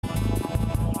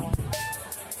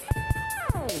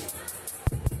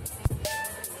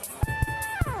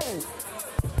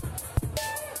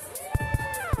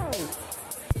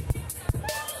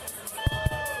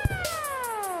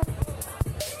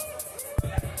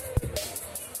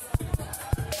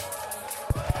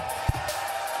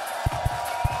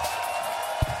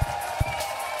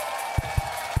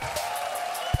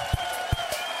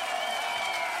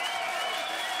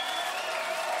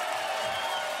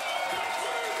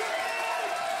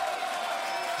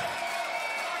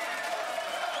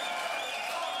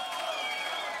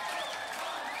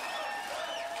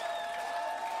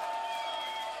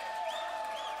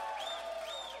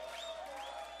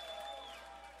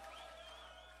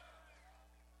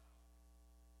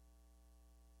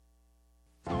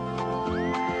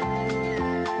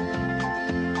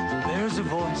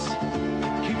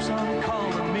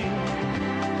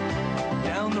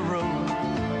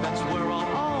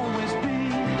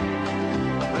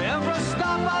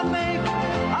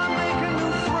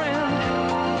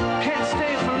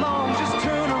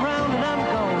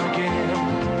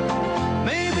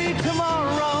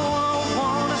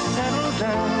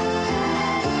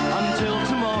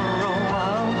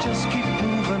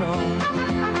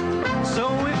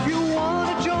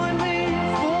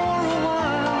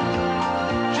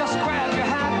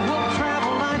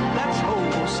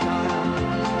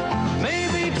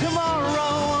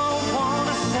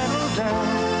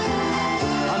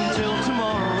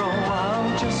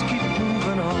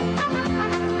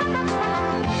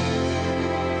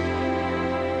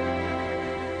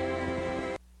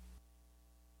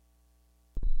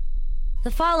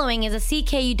The following is a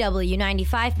CKUW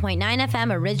 95.9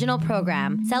 FM original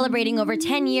program celebrating over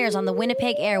 10 years on the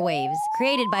Winnipeg airwaves,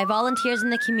 created by volunteers in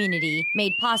the community,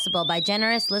 made possible by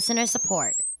generous listener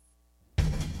support.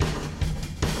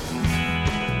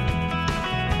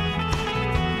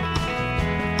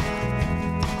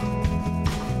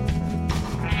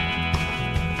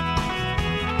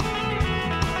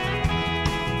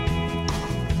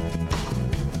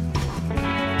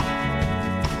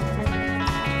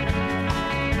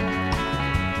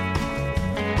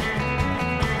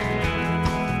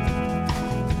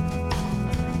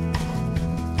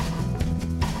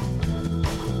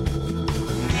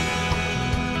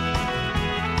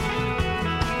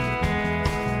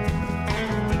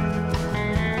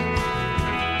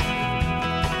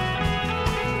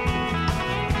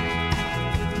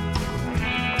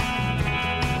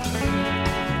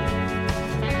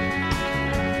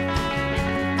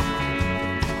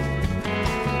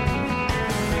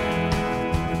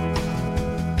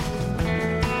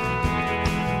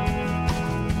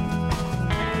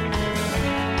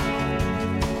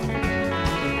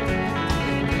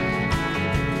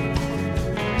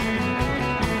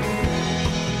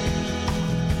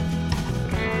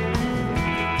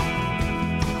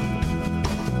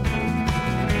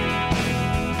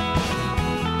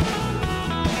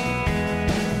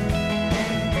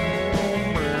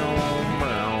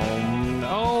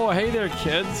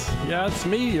 Kids, yeah, it's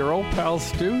me, your old pal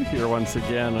Stu, here once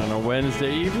again on a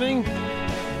Wednesday evening.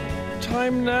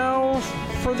 Time now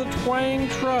for the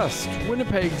TwangTrust,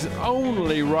 Winnipeg's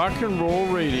only rock and roll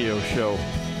radio show.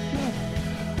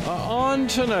 On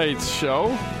tonight's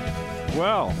show,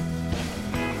 well,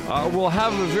 we'll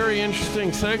have a very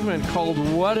interesting segment called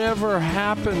Whatever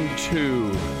Happened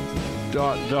to...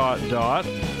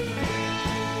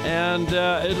 And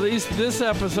at least this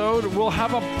episode will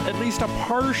have at least a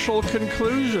partial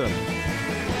conclusion.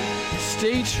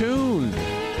 Stay tuned.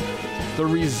 The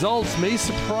results may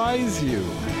surprise you.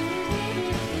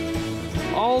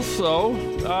 Also,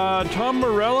 Tom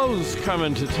Morello's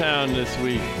coming to town this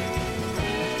week.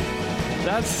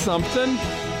 That's something.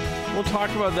 We'll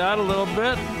talk about that a little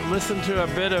bit. Listen to a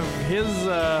bit of his,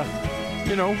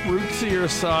 rootsier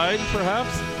side,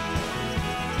 perhaps.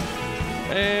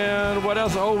 And what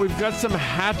else? Oh, we've got some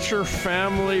Hatcher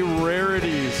family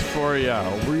rarities for you.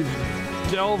 We've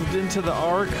delved into the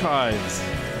archives.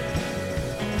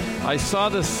 I saw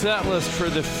the set list for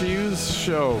the Fuse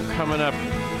show coming up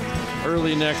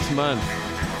early next month.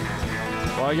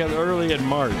 Well, I got early in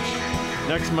March.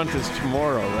 Next month is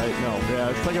tomorrow, right? No, yeah,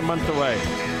 it's like a month away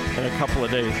in a couple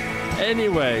of days.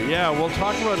 Anyway, yeah, we'll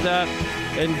talk about that.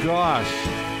 And gosh,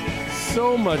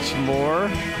 so much more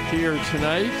here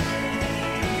tonight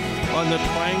on the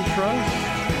TwangTrust.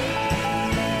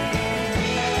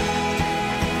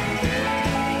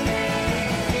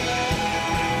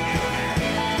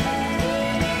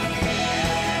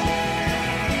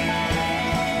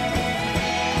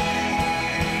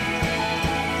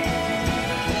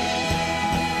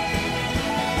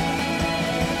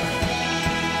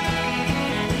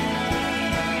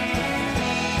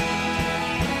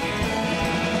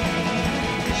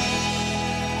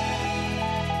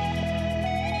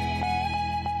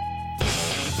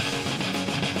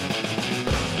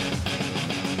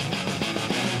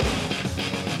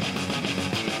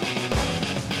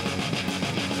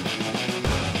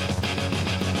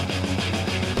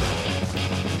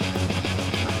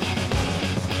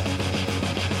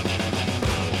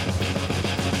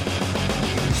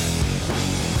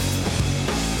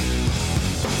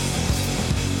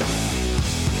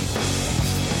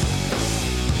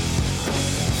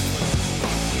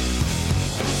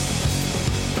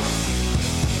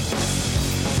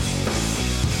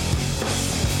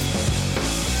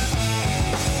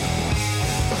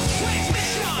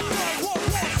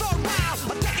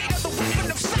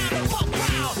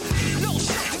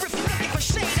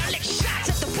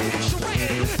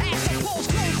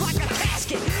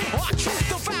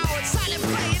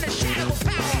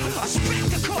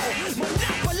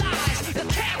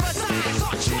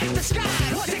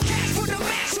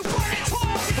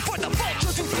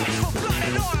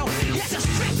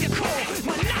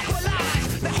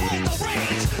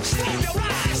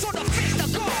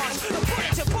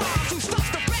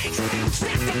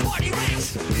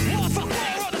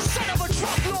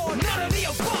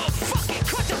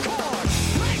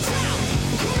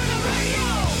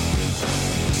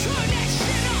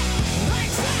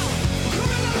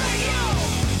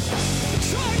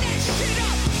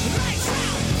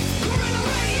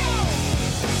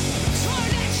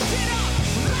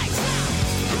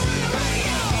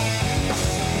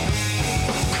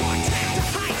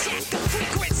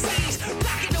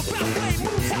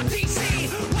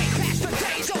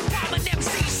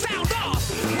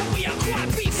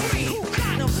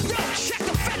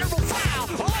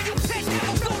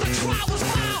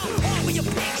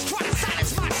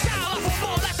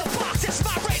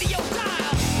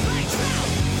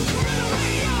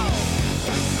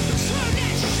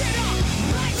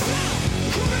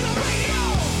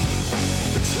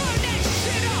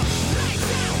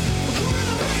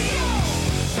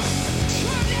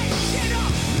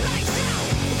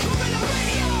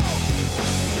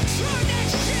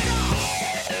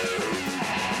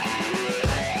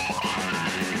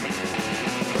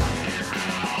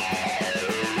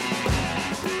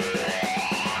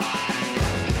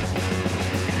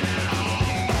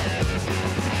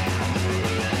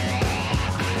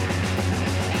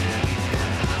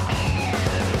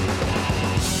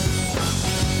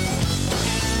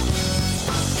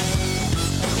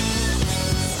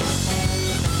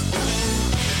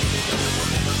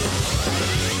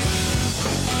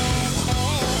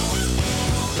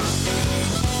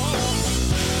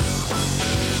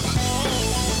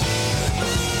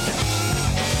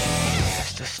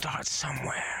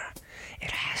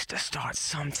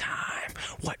 sometime.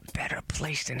 What better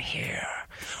place than here?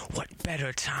 What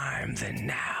better time than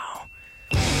now?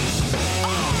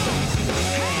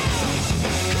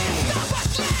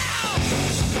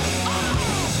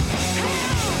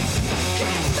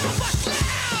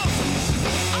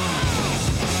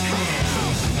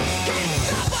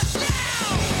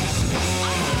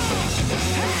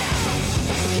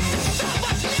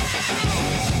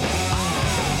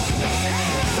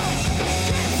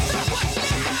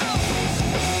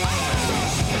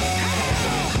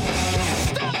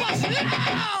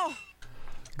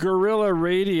 Guerrilla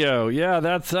Radio. Yeah,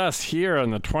 that's us here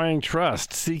on the TwangTrust,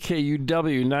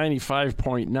 CKUW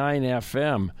 95.9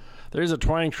 FM. There's a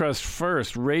TwangTrust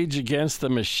first, Rage Against the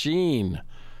Machine.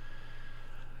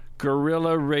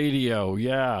 Guerrilla Radio,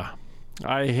 yeah.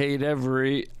 I hate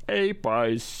every ape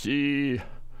I see.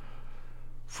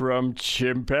 From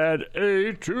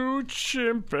chimpanzee to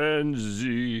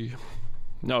chimpanzee.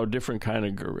 No, different kind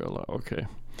of gorilla. Okay.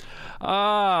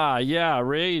 Yeah,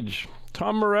 Rage.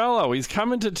 Tom Morello, he's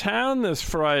coming to town this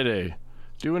Friday,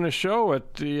 doing a show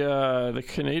at the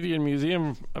Canadian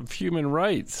Museum of Human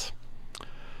Rights.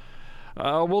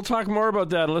 We'll talk more about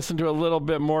that and listen to a little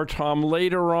bit more, Tom,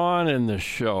 later on in the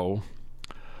show.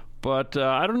 But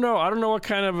I don't know. I don't know what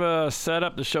kind of a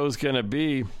setup the show's going to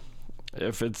be.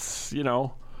 If it's,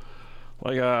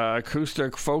 like a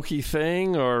acoustic folky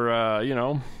thing, or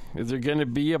is there going to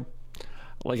be a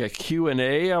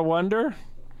Q&A, I wonder?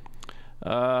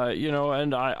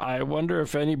 And I wonder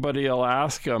if anybody will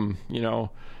ask him,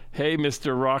 hey,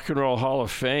 Mr. Rock and Roll Hall of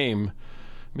Fame,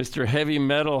 Mr. Heavy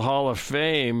Metal Hall of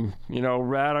Fame,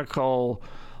 radical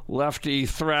lefty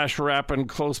thrash rapping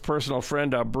close personal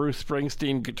friend of Bruce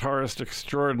Springsteen, guitarist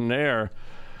extraordinaire.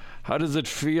 How does it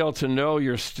feel to know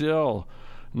you're still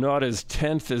not as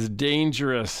tenth, as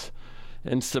dangerous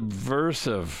and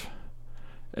subversive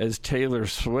as Taylor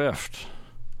Swift?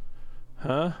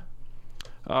 Huh?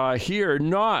 Here,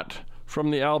 not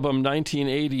from the album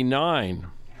 1989.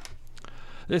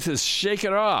 This is Shake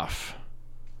It Off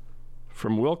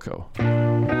from Wilco.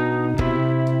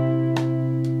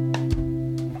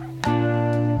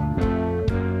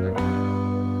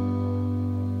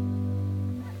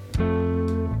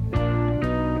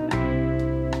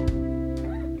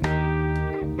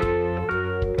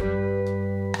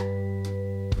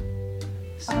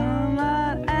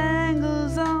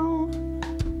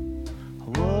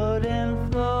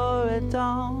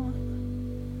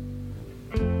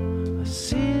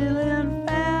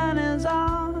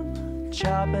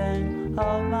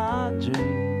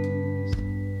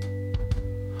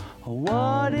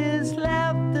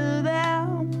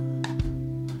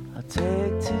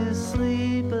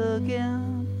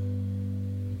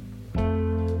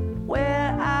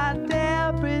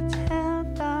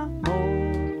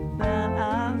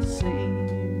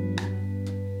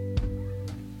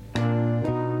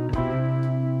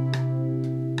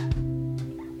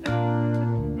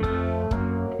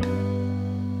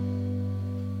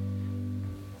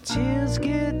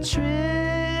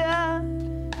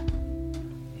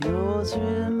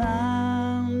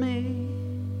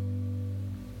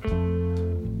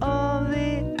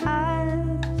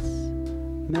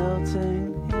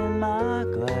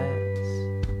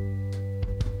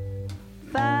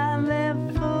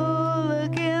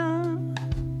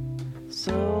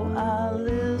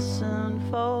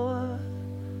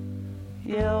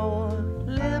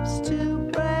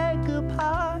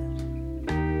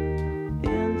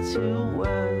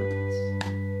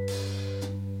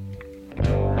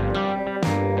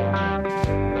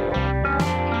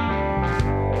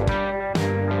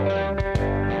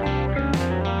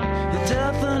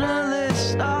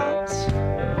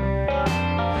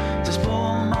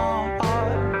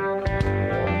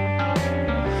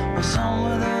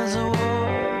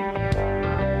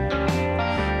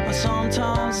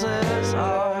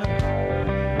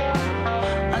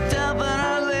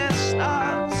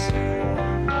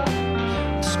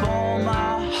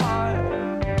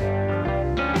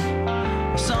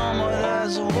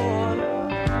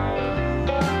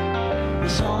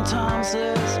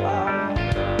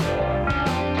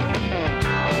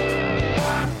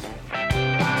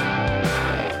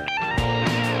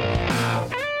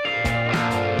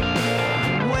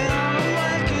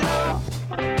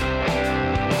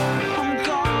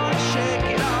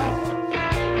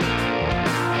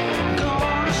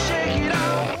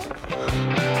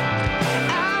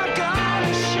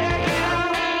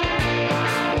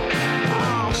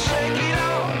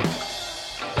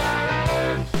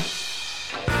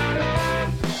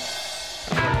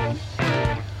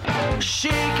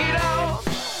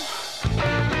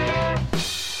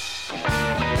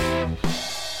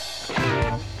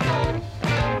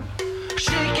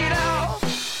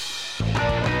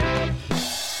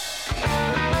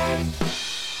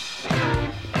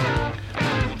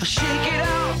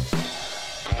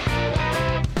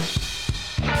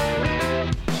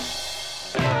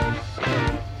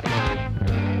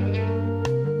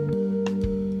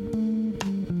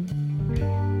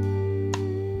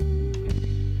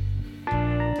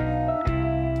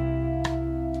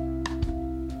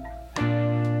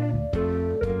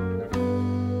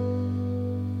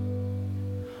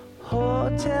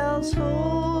 hotels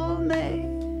hold me,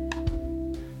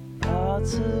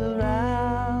 thoughts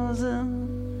arousing,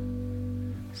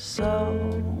 so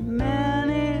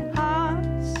many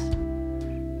hearts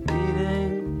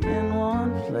beating in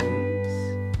one place,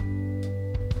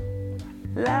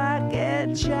 like a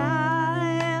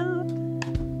giant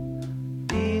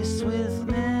beast with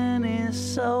many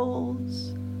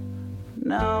souls.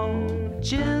 No,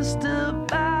 just a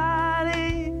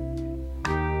body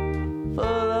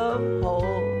full of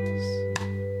holes.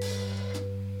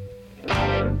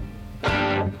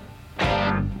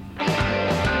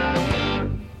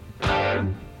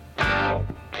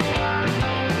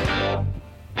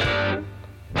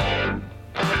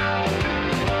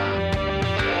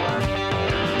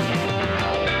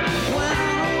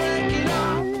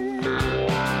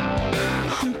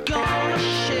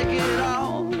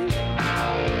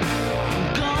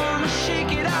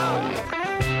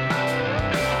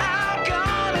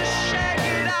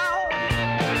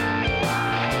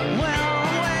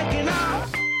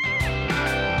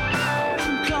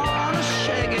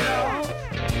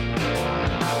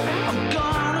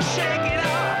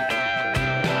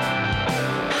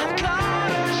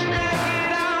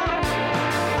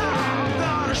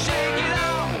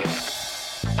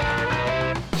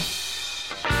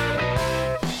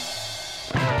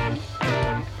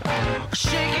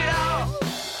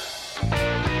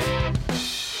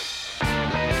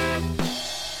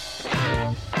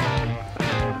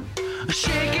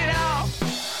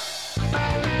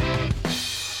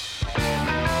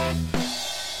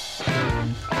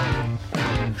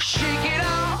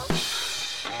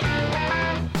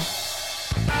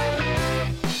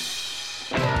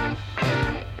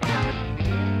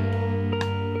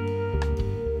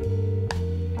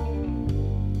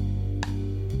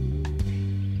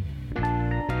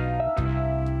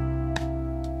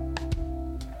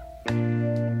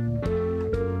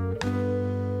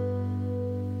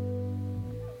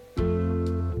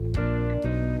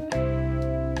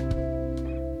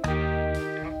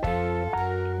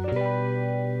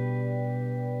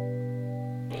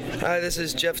 Hi, this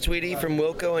is Jeff Tweedy from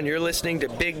Wilco, and you're listening to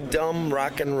Big Dumb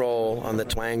Rock and Roll on the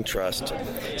TwangTrust.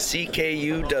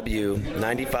 CKUW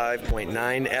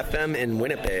 95.9 FM in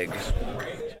Winnipeg.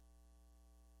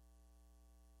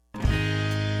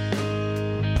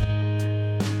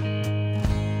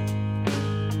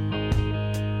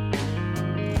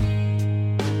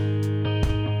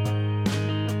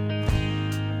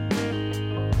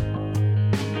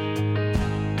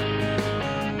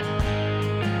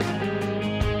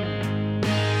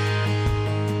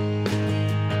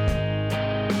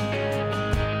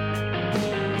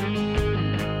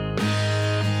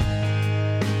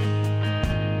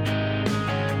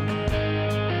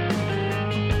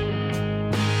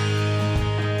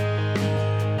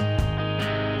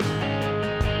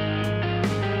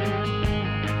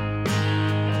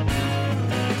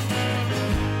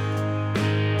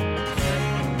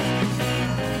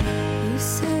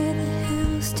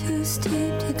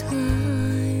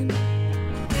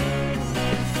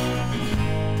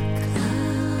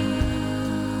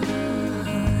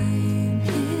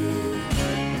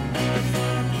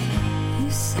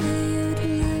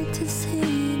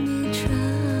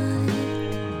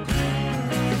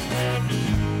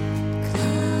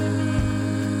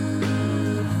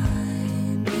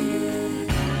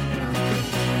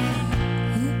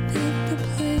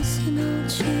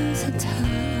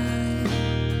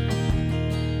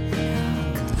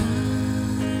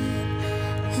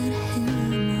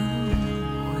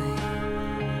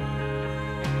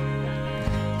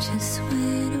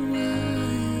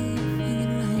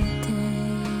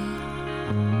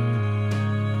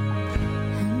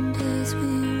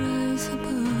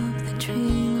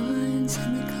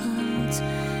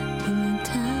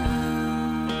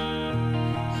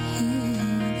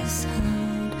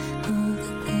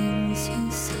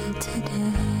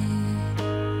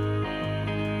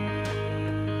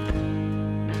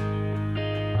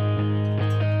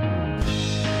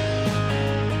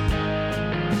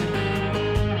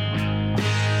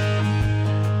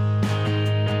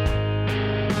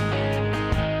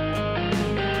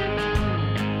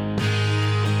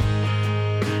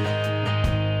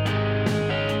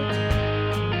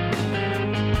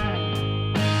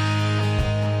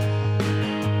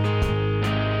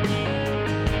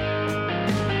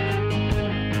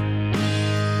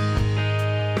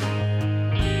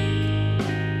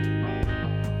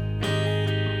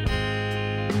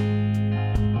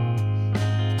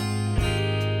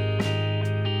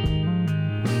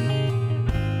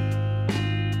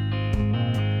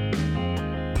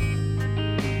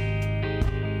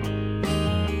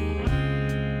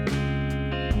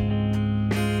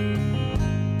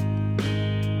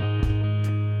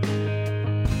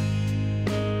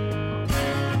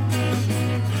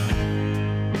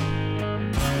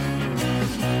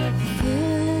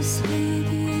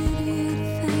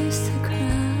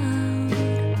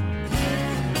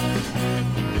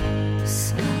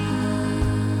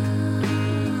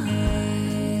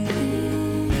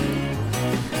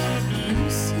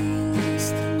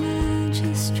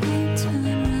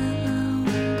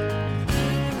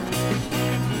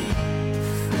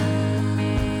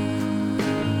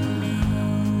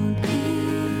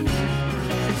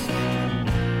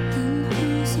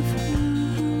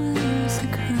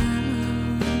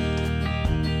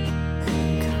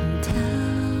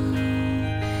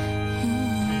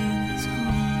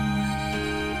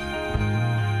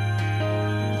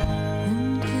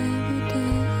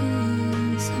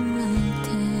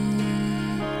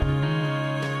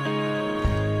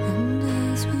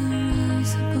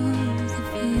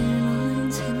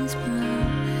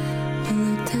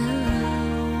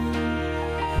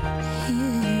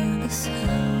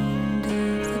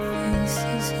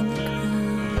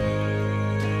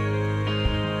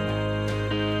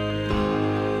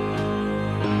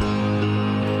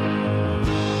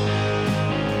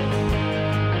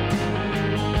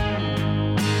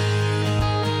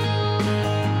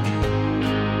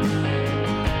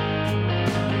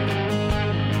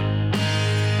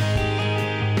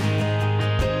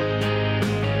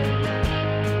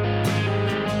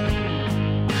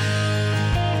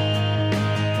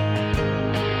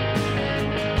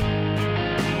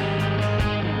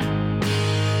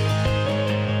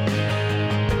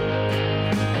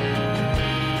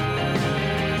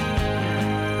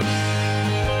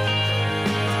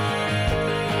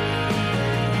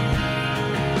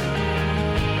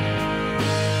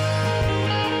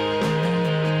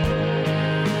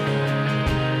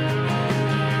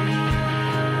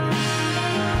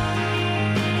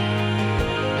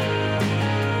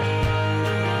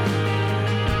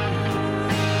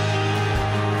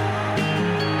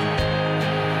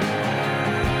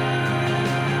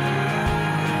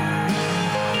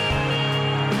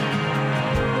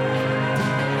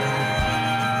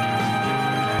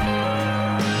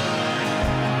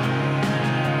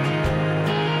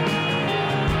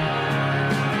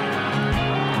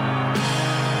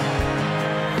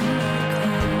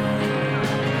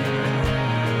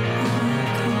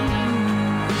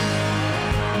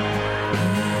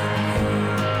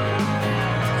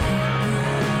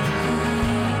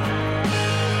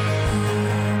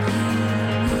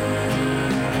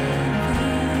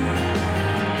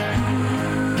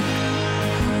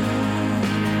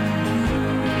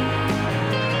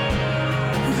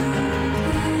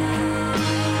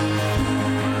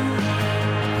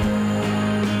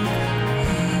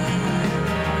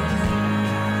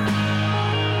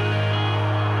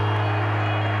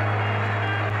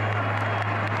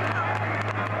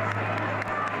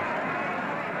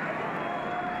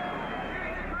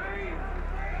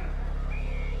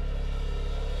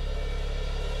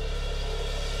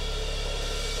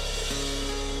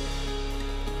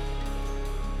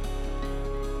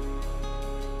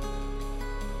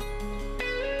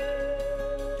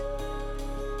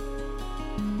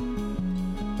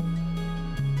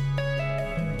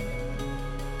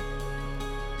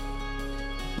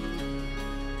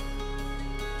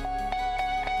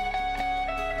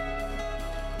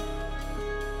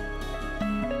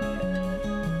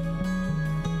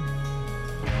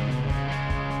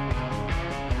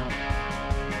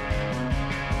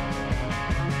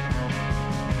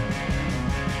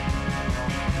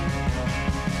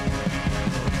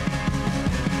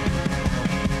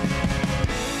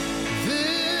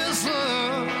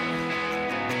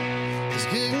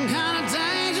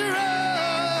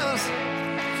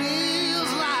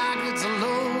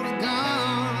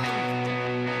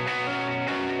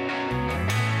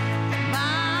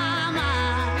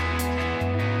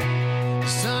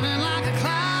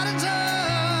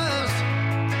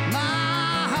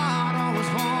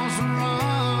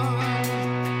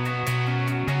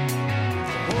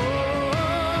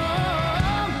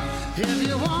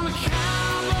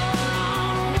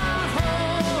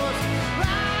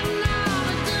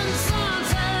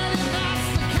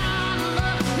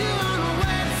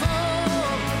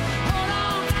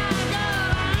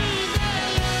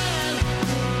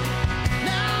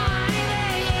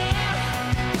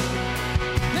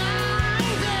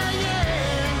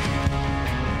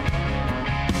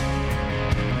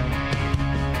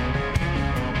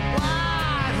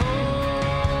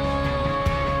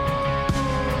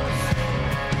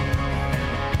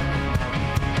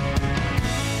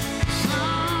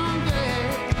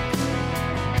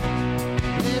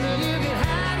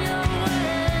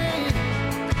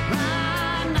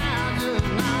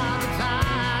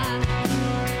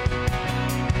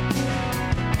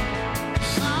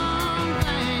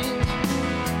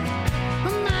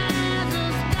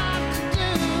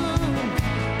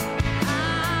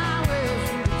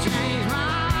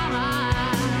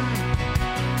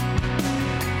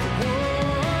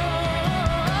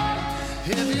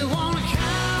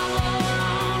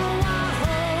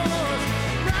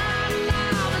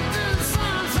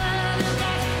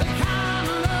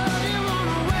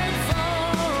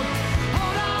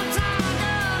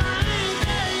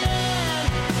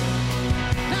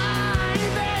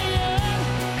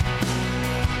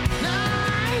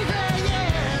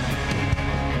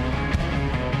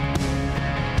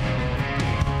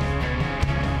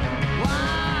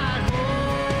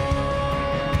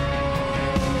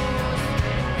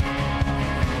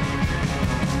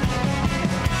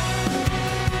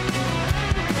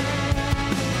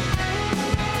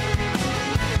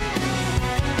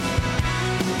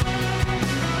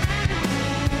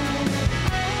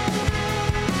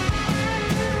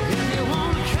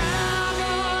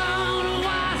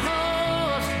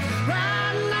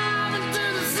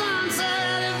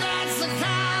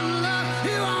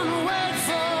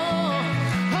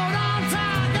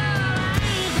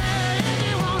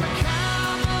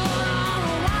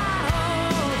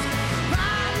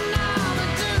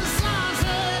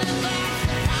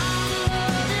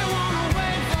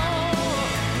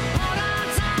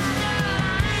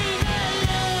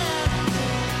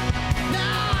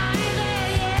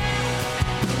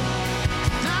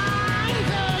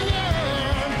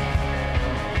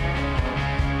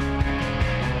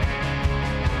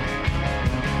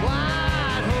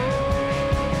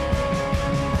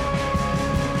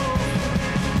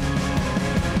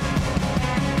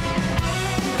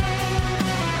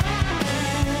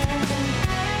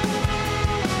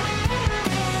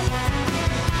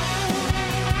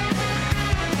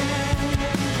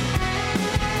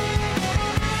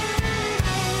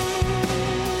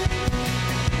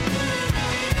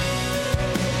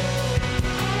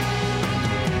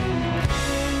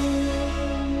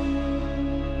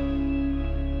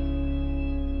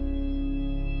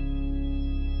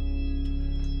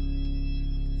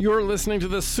 You're listening to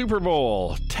the Super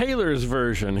Bowl, Taylor's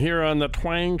version, here on the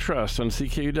TwangTrust on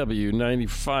CKUW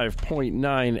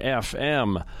 95.9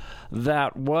 FM.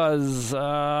 That was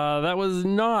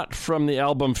not from the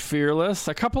album Fearless.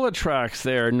 A couple of tracks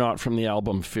there not from the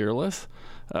album Fearless.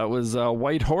 That was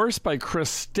White Horse by Chris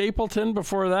Stapleton.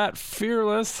 Before that,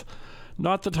 Fearless,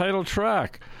 not the title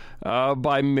track,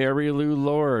 by Mary Lou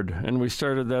Lord. And we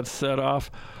started that set off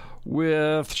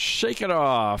with Shake It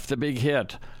Off, the big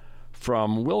hit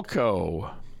from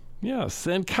Wilco. Yes,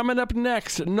 and coming up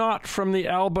next, not from the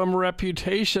album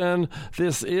Reputation,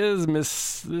 this is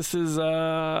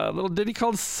a little ditty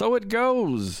called So It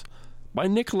Goes by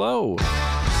Nick Lowe. I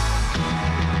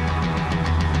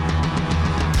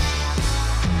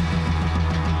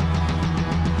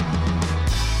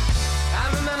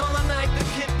remember the night the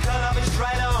kid cut off his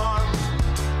right arm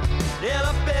in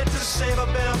a bid to save a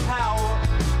bit of power.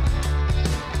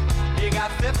 He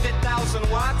got 50,000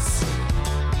 watts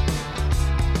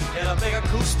in a big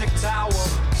acoustic tower.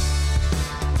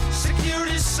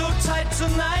 Security's so tight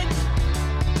tonight.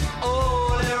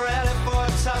 Oh, they're ready for a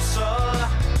tussle.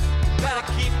 Better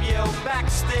keep your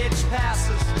backstage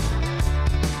passes,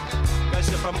 'cause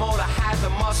the promoter had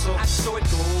the muscle. And so it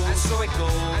goes, and so it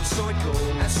goes, and so it goes,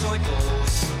 and so it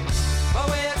goes. But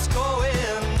where it's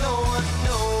going, no one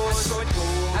knows. And so it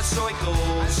goes, and so it goes,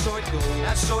 and so it goes,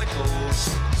 and so it goes.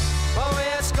 But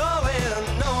where it's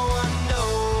going, no one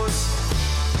knows.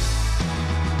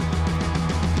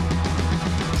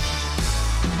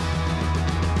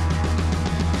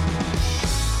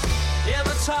 In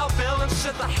the tall building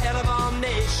sit the head of all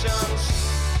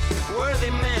nations, worthy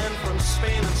men from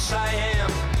Spain and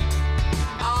Siam.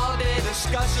 All day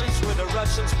discussions with the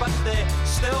Russians, but they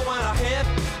still went ahead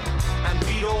and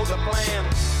vetoed the plan.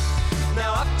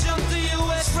 Now up jumped the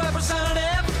U.S.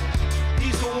 representative.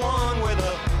 He's the one with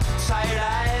the tight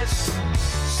eyes.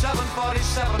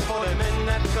 747 put him in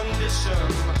that condition,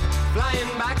 flying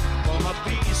back from a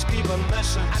peacekeeping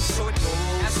mission. And so it goes,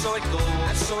 and so it goes,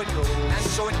 and so it goes, and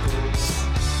so it goes.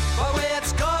 But where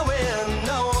it's going,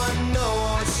 no one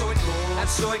knows. And so it goes, and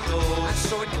so it goes, and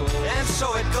so it goes, and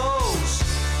so it goes.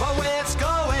 But where it's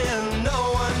going,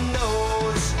 no one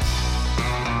knows.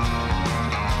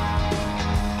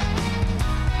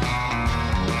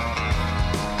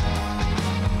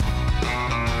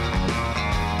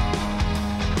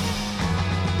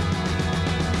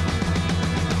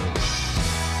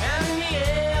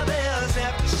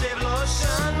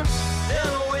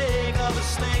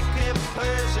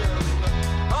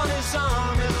 On his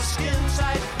arm is a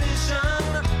skin-tight vision.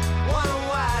 Wonder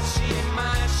why she ain't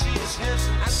mine, she's his.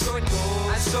 And so it goes,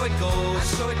 and so it goes, and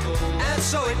so it goes, and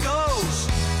so it goes.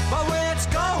 But where it's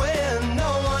going,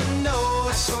 no one knows.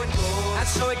 And so it goes, and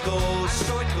so it goes, and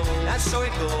so it goes, and so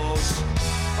it goes.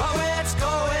 But where it's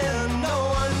going, no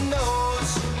one knows.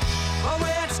 But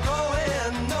where it's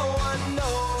going, no one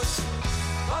knows.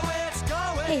 But where it's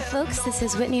going. Hey folks, this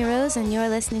is Whitney Rose, and you're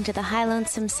listening to the High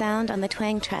Lonesome Sound on the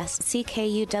TwangTrust,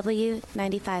 CKUW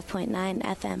 95.9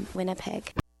 FM,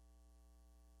 Winnipeg.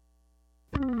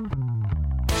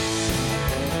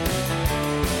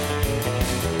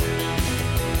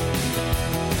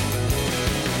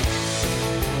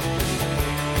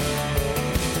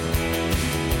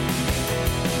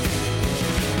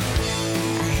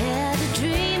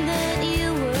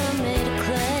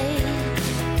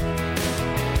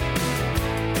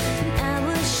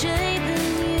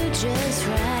 Just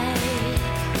right.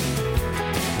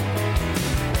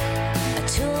 I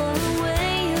tore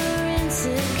away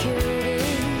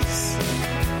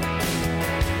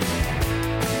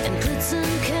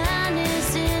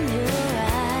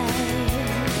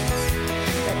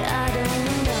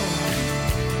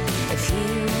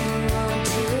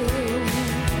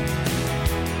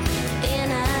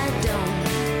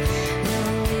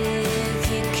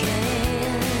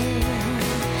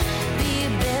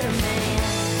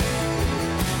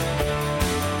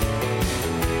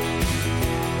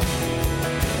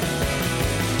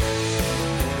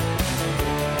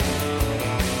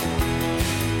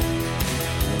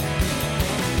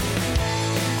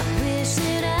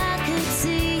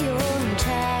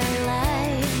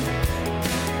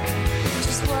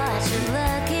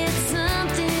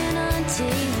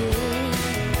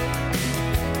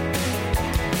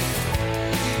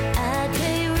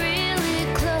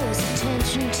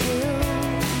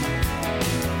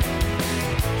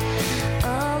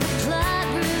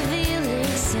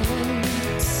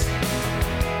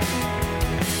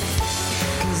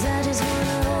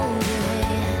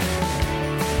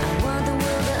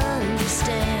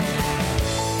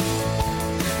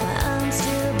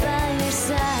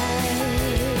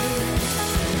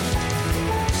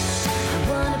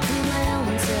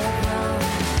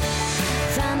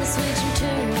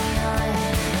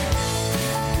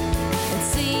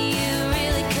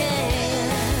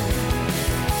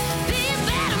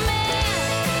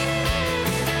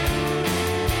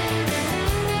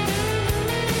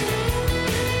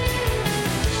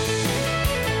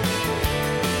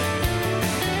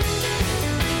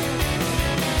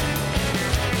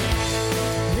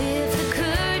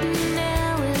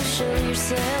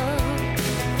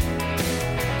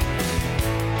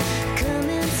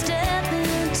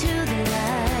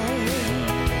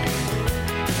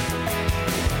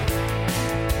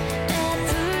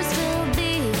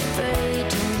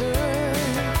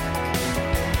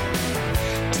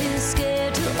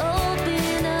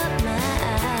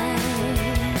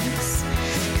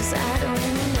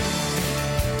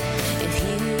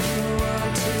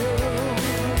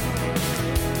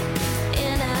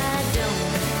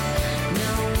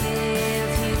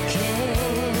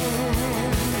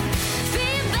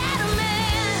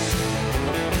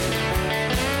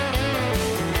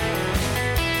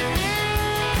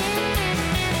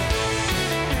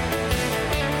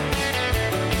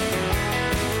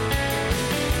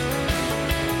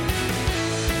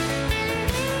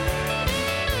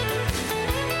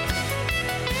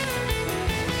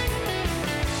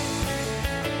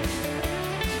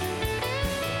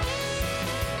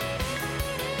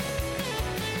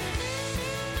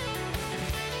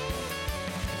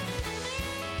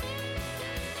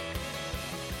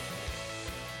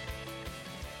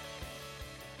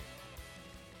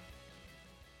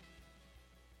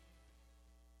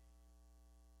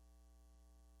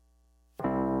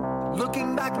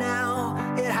Looking back now,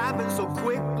 it happened so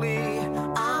quickly.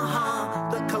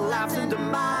 The collapse and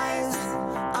demise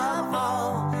of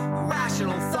all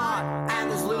rational thought, and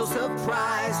there's little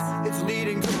surprise. It's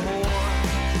leading to more.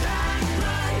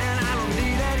 And I don't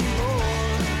need any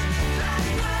more.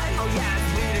 Oh yeah,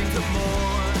 it's leading to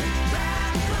more.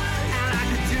 And I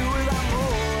could do without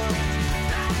more.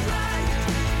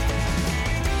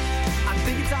 I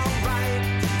think it's alright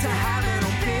to have an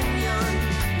opinion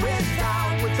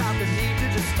without the need to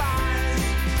despise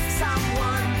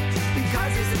someone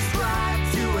because they subscribe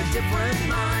to a different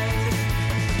mind.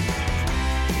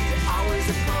 You're always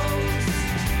opposed.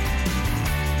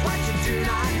 What you do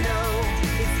not know,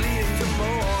 it's leading to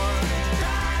more.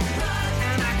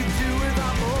 And I can do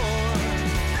without more.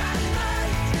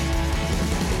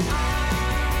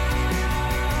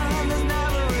 There's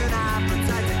never an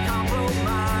appetite to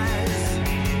compromise.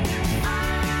 I'd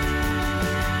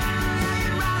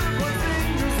rather point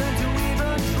fingers than to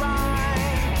even try.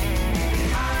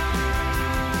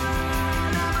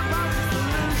 Never found a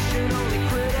solution, only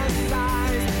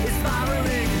criticize. It's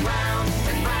spiraling round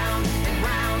and round and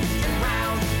round and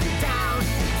round, down,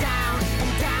 down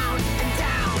and down and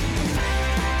down.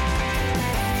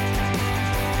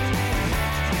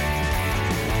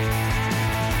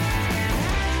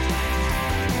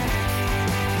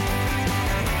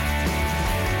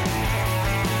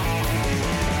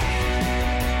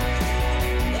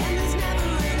 And there's never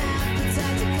an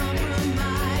appetite to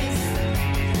compromise.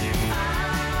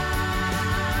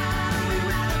 We'd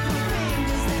rather put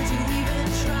fingers than to even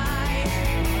try.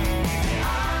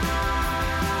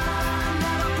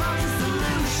 Never comes a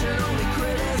solution, only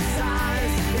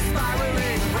criticize. It's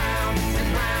spiraling round and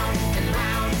round and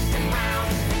round and round,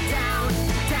 down,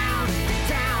 down,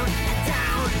 down,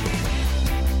 down.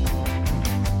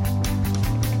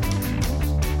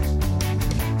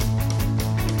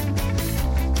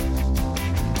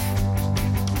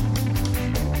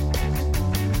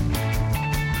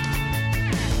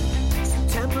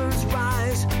 Tempers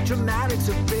rise, dramatics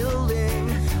are building,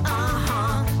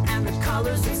 and the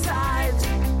colors inside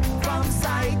from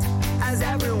sight, as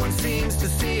everyone seems to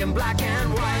see in black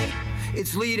and white.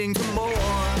 It's leading to more,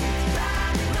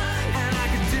 and I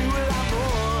could do without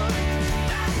more.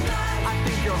 I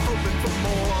think you're hoping for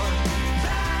more.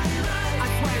 I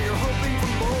swear you're hoping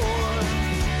for more.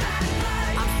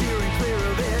 I'm steering clear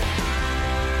of it.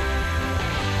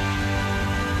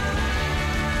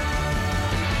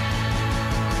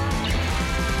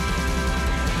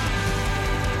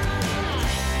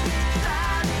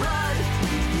 Bad blood.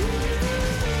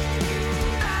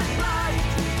 Bad blood.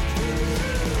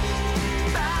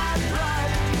 Bad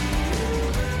blood.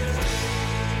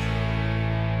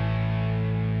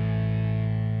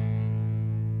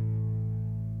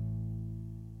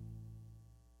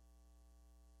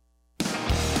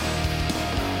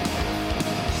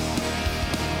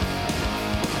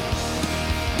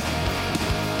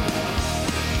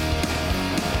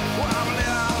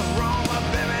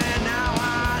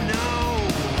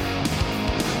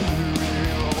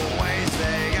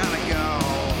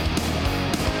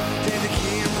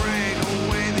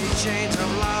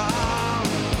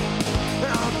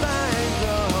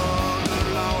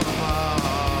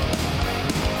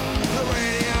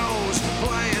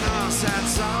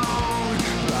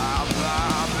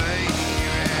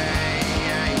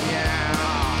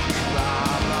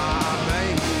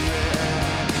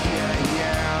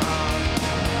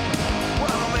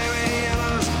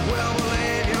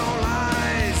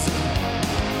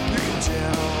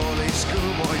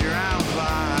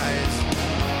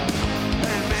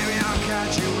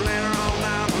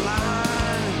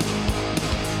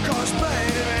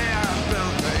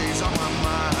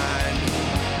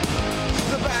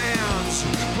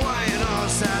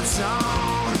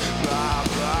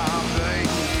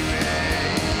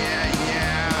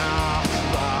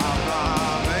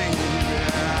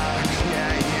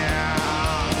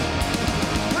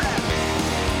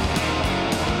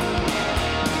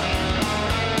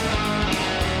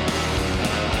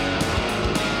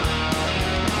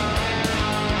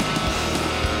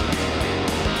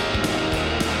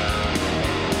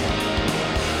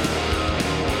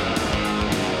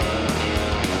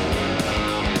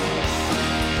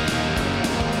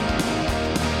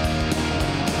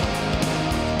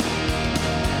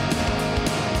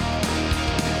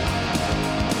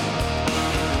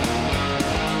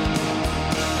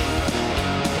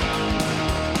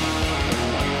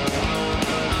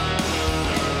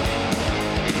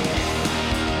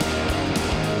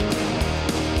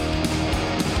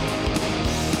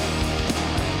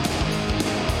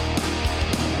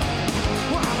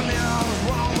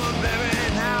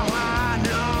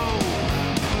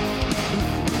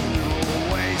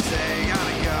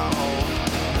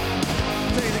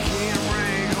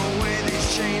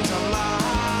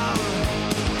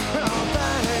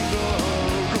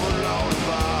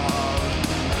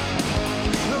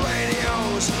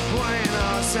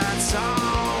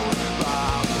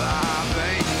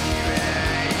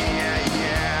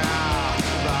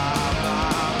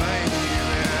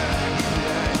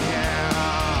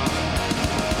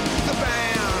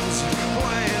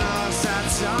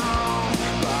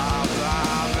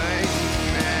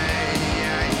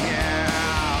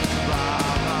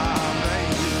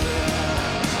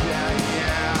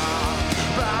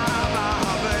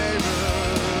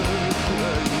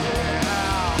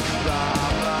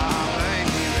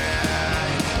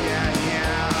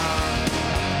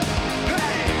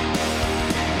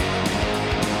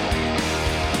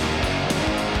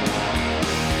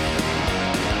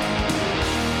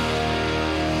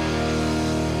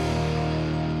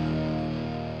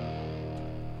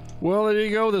 Well, there you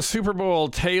go, the Super Bowl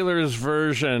Taylor's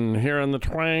version here on the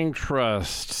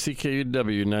TwangTrust,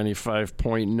 CKUW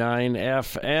 95.9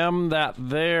 FM. That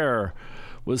there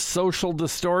was Social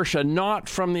Distortion, not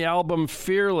from the album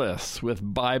Fearless with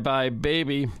Bye Bye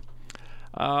Baby.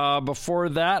 Before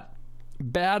that,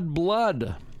 Bad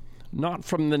Blood, not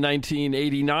from the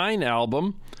 1989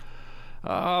 album.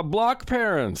 Block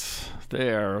Parents,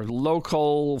 they're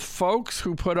local folks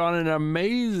who put on an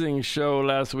amazing show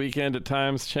last weekend at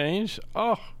Times Change.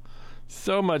 Oh,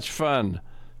 so much fun.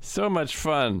 So much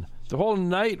fun. The whole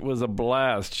night was a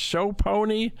blast. Show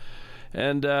Pony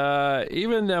and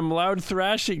even them loud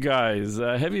thrashy guys,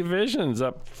 Heavy Visions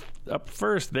up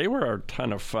first. They were a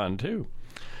ton of fun too.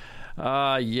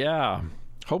 Yeah.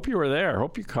 Hope you were there.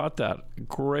 Hope you caught that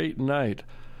great night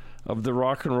of the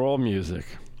rock and roll music.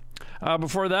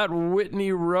 Before that,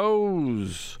 Whitney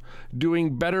Rose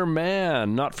doing Better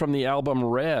Man, not from the album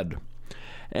Red.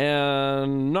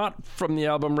 And not from the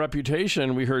album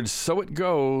Reputation, we heard So It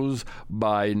Goes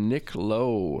by Nick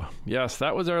Lowe. Yes,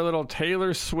 that was our little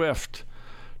Taylor Swift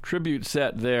tribute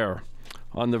set there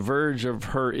on the verge of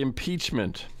her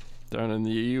impeachment down in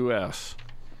the U.S.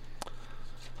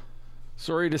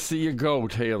 Sorry to see you go,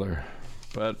 Taylor,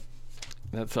 but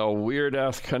that's a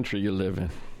weird-ass country you live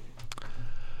in.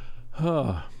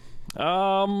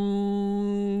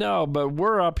 No, but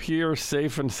we're up here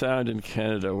safe and sound in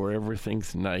Canada where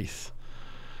everything's nice.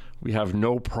 We have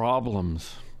no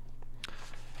problems.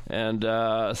 And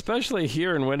especially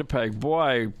here in Winnipeg,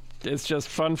 boy, it's just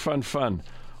fun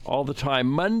all the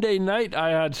time. Monday night, I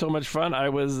had so much fun. I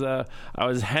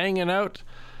was hanging out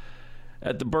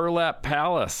at the Burlap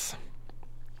Palace.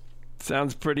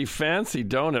 Sounds pretty fancy,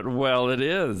 don't it? Well, it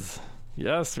is.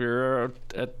 Yes, we were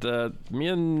at me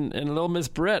and little Miss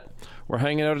Britt. We're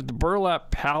hanging out at the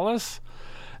Burlap Palace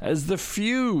as the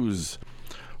Fuse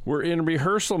were in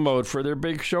rehearsal mode for their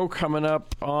big show coming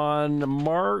up on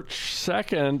March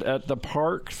 2nd at the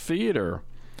Park Theater,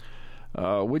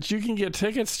 which you can get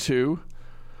tickets to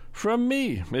from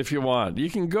me if you want. You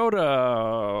can go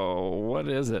to, what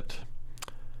is it?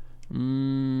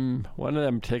 One of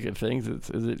them ticket things.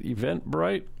 Is it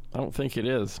Eventbrite? I don't think it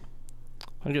is.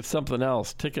 I think it's something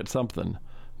else. Ticket something.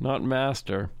 Not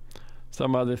Master.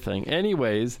 Some other thing.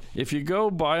 Anyways, if you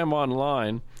go buy them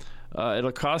online,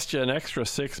 it'll cost you an extra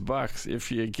 $6.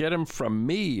 If you get them from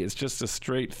me, it's just a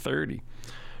straight $30.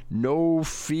 No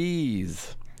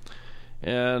fees.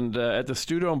 And at the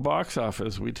Studome box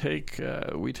office, we take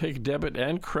debit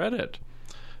and credit,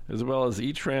 as well as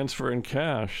e-transfer and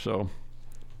cash. So,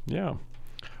 yeah,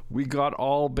 we got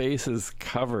all bases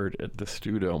covered at the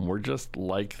Studome. We're just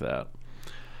like that.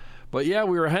 But yeah,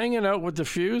 we were hanging out with the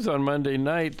Fuse on Monday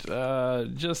night,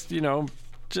 just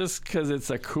because it's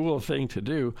a cool thing to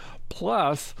do.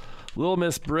 Plus, little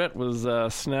Miss Britt was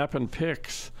snapping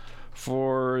pics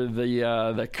for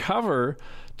the cover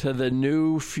to the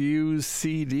new Fuse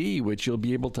CD, which you'll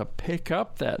be able to pick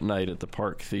up that night at the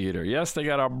Park Theater. Yes, they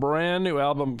got a brand new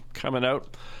album coming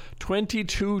out.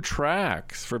 22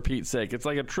 tracks, for Pete's sake. It's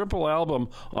like a triple album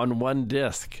on one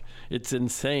disc. It's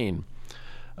insane.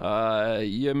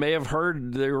 You may have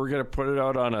heard they were going to put it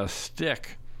out on a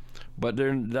stick, but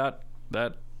that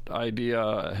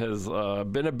idea has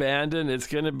been abandoned. It's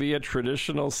going to be a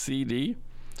traditional CD,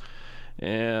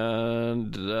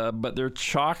 and but they're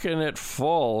chalking it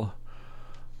full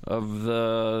of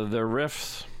the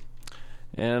riffs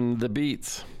and the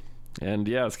beats. And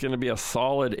yeah, it's going to be a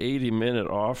solid 80-minute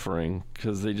offering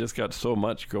because they just got so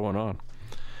much going on.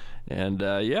 And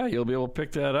yeah, you'll be able to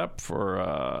pick that up for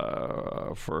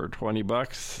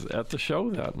 $20 at the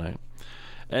show that night.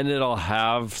 And it'll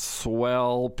have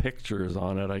swell pictures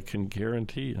on it, I can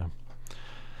guarantee you.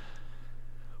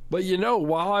 But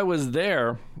while I was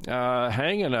there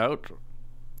hanging out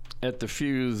at the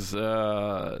Fuse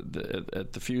at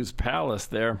the Fuse Palace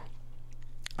there,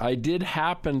 I did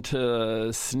happen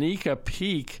to sneak a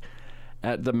peek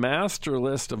at the master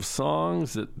list of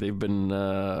songs that they've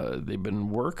been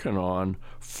working on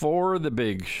for the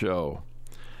big show.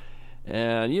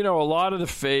 And a lot of the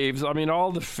faves,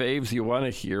 all the faves you want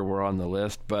to hear were on the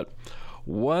list, but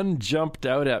one jumped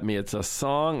out at me. It's a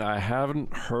song I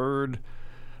haven't heard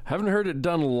it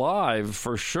done live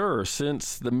for sure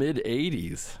since the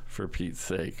mid-'80s, for Pete's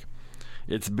sake.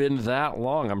 It's been that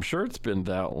long. I'm sure it's been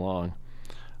that long.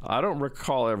 I don't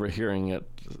recall ever hearing it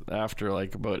after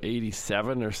like about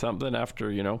 87 or something,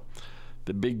 after,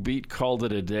 the Big Beat called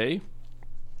it a day.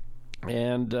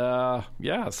 And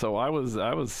yeah, so I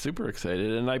was super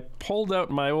excited, and I pulled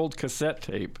out my old cassette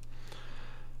tape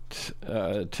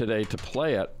today to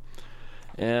play it.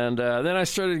 And then I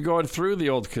started going through the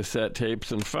old cassette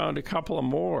tapes and found a couple of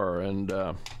more, and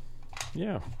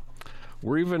yeah.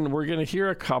 We're going to hear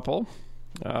a couple.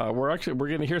 We're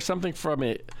going to hear something from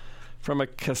a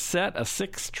cassette, a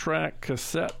 6-track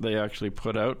cassette they actually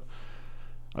put out.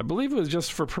 I believe it was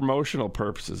just for promotional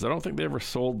purposes. I don't think they ever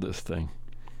sold this thing.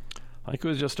 I think it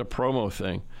was just a promo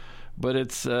thing. But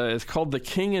it's called The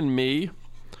King and Me.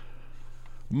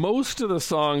 Most of the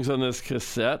songs on this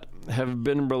cassette have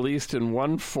been released in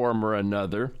one form or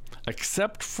another,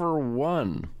 except for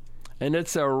one. And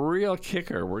it's a real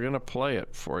kicker. We're going to play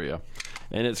it for you.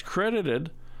 And it's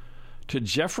credited to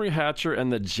Jeffrey Hatcher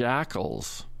and the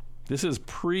Jackals. This is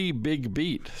pre-Big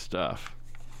Beat stuff.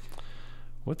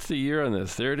 What's the year on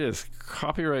this? There it is.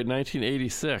 Copyright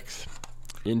 1986.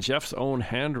 In Jeff's own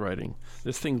handwriting.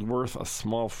 This thing's worth a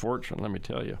small fortune, let me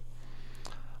tell you.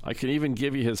 I can even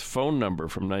give you his phone number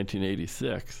from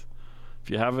 1986.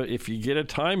 If you get a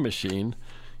time machine,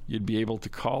 you'd be able to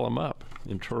call him up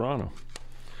in Toronto.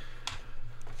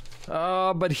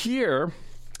 But here,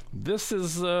 this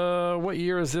is, what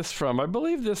year is this from? I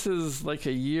believe this is like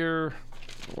a year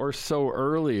or so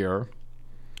earlier,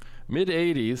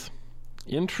 mid-'80s,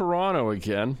 in Toronto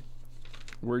again,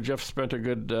 where Jeff spent a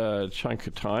good chunk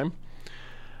of time.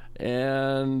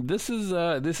 And this is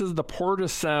the Porta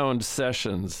Sound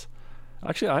sessions.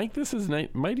 Actually, I think this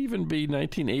might even be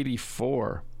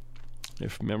 1984,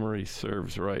 if memory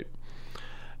serves right.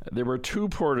 There were 2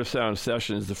 Porta Sound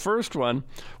sessions. The first one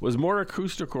was more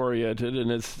acoustic oriented,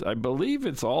 and I believe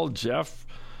it's all Jeff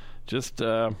just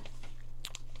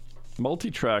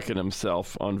multi-tracking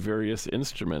himself on various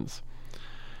instruments.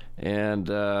 And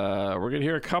we're going to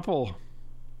hear a couple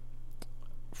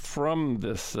from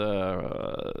this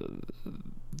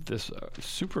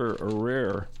super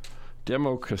rare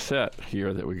demo cassette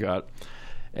here that we got.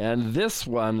 And this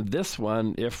one,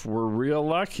 if we're real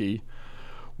lucky,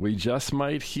 we just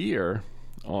might hear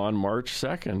on March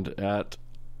 2nd at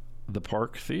the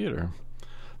Park Theater.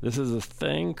 This is a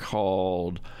thing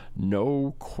called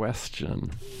No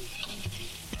Question.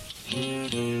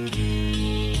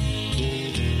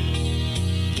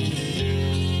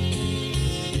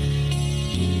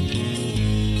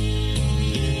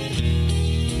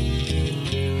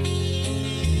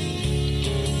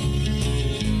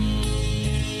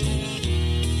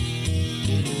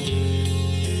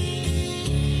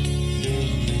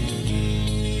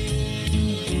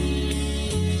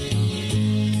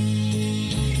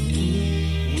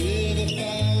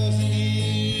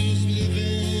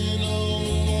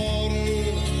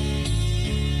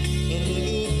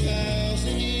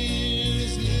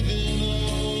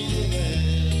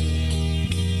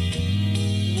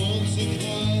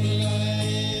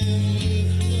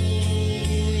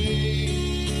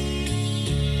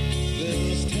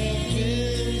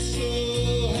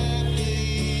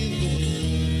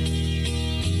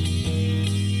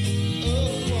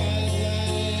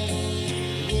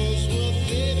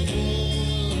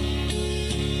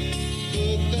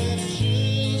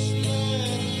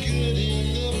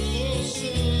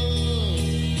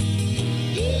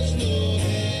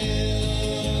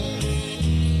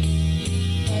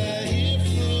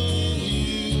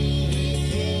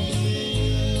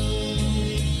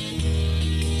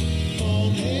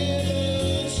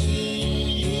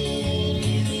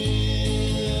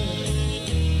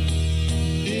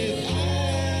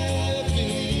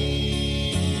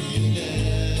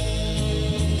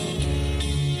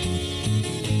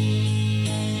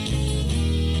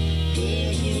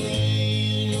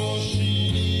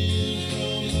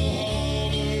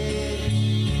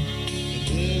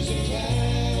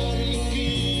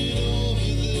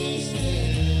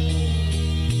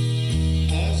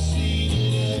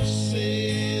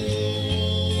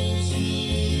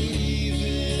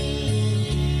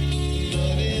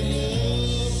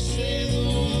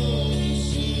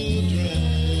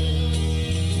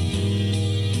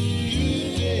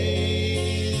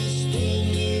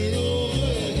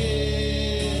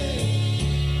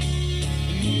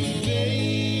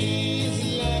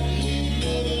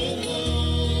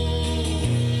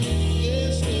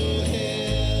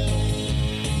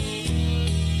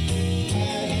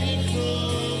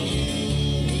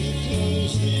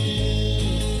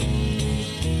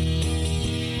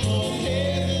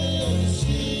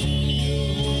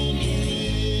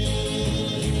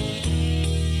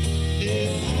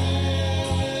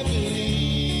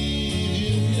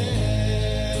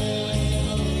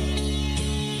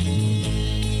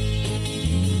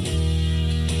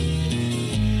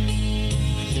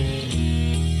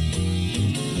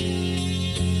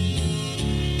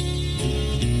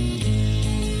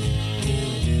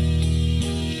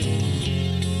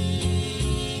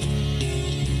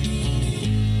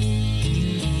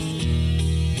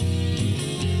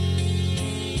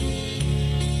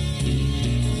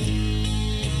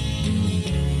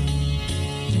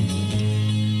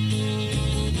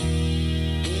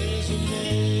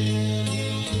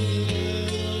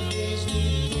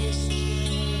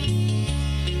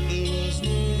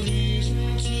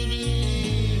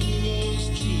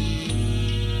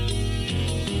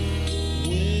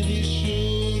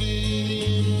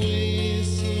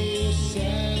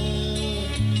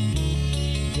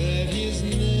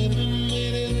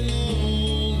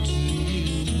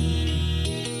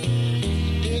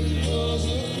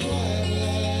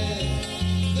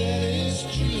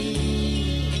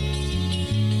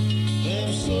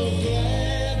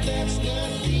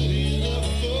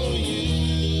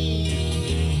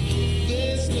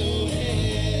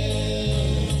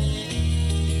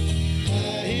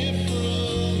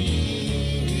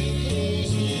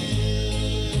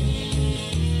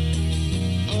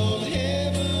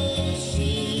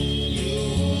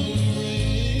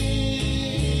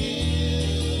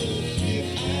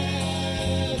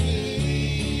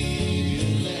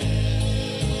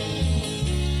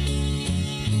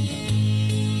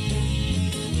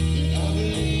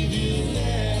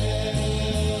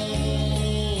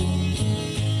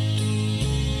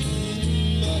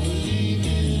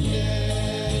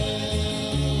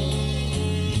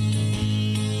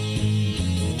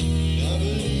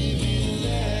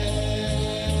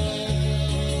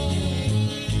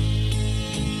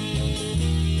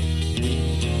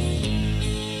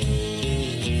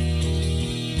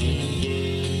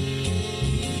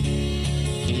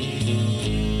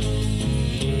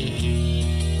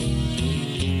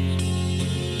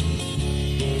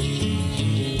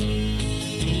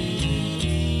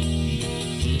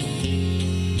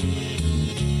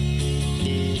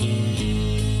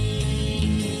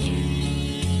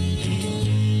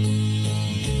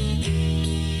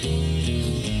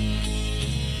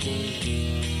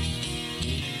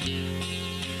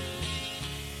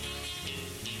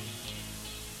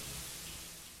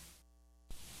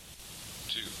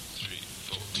 2, 3,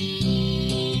 4.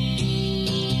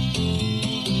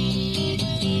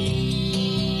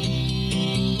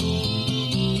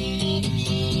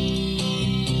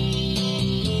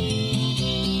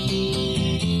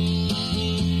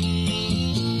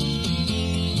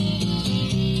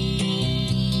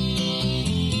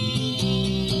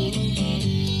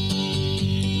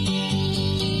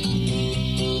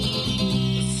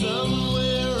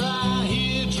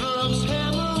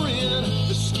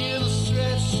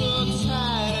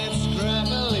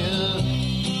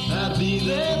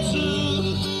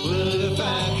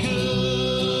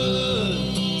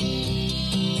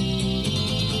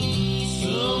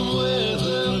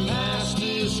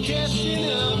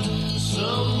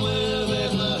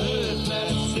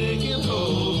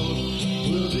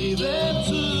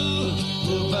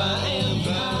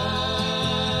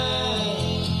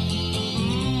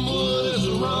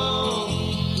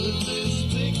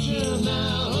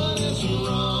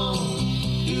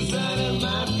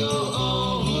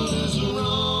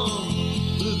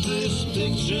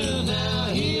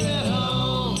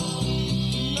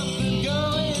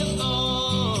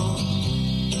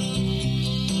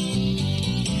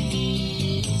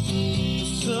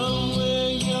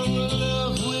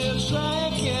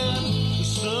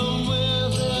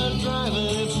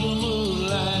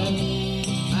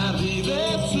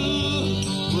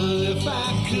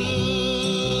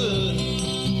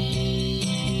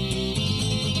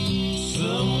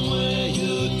 Somewhere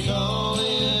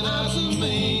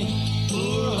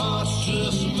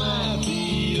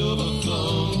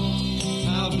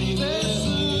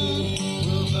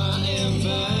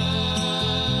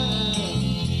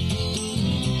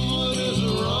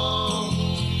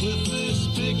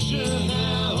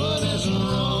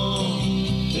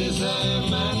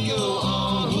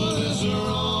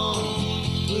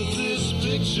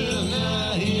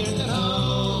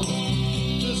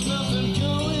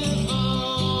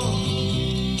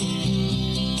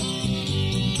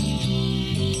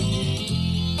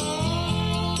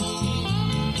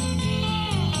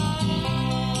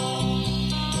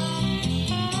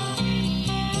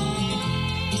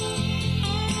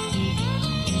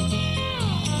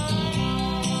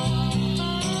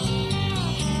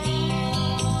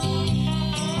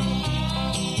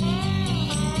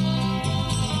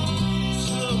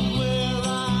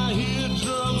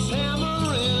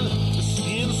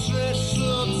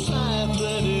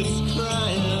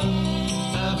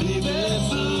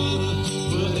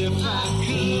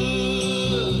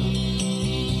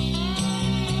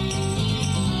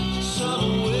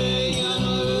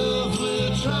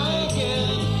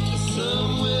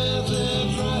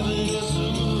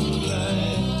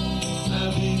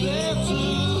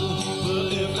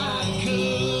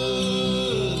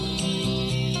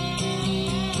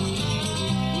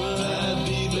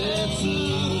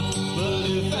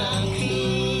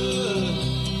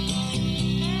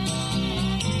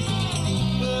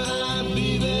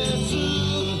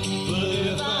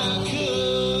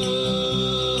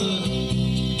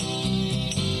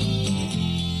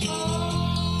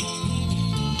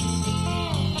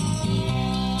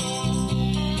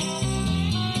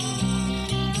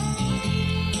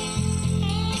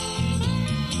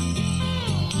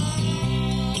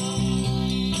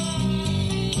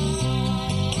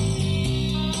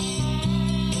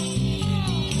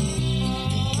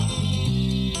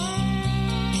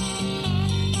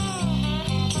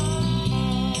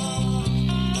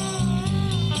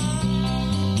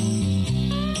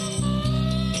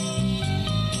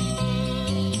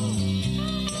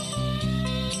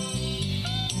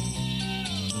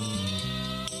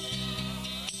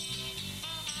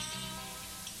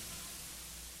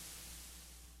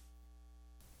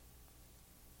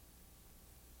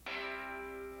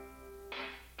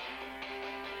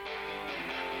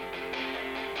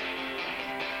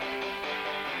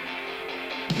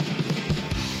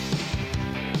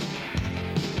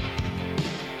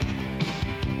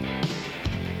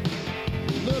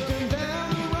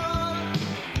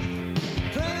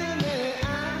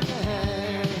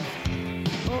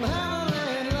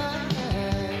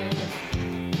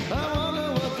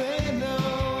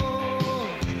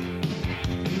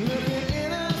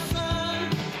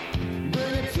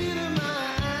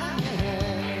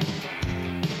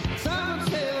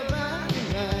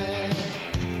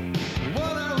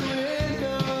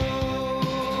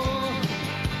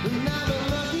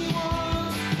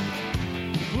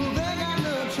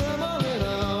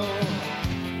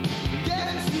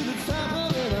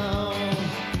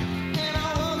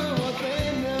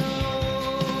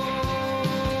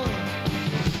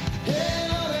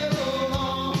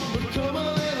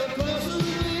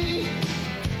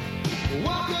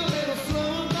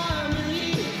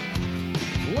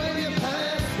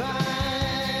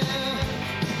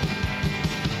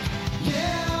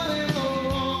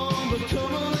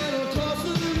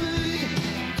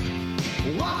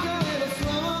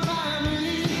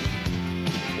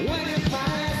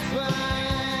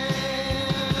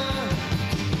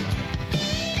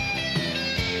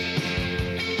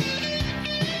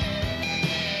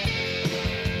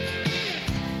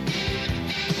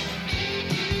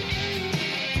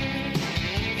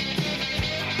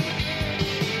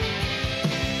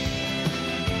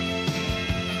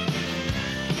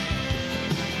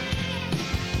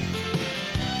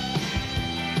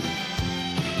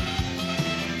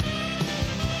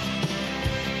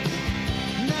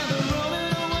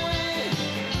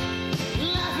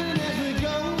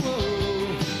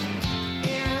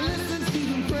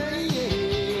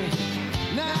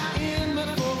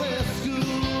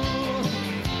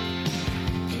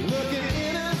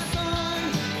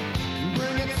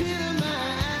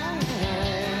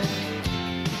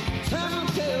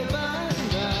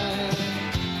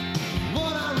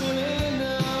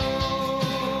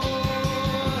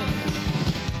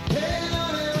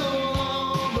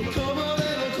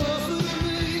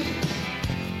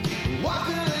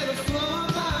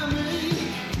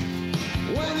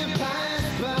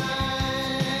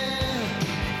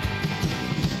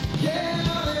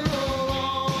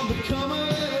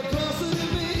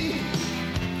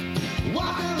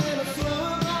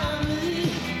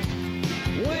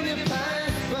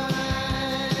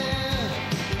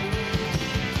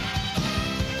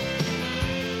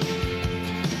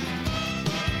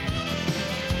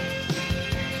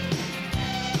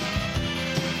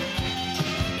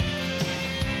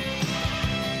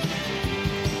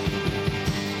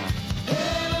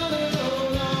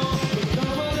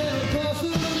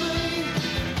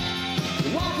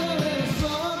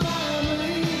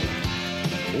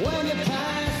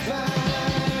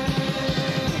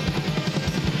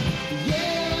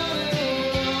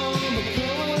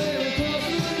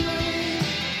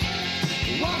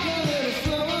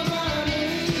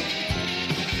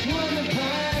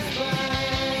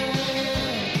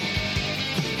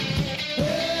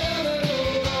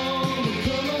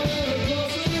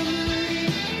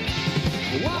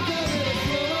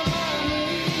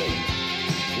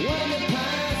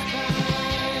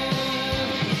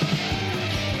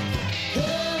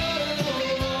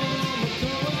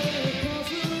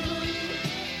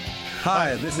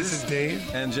Hi, this is Dave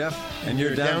and Jeff, and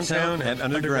you're downtown and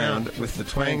underground with the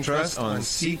TwangTrust on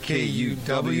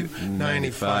CKUW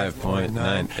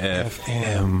 95.9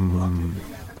 FM.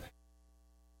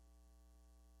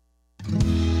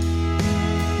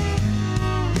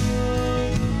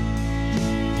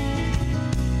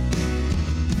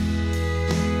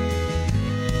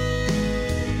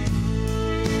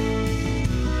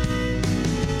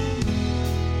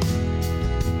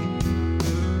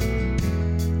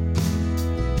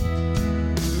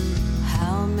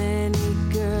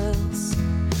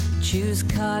 Choose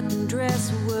cotton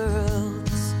dress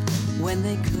worlds when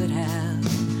they could have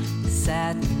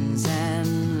satins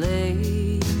and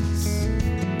lace,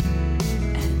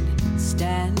 and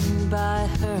stand by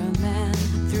her man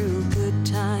through good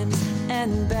times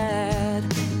and bad,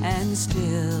 and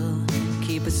still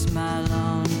keep a smile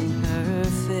on her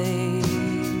face.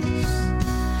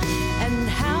 And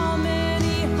how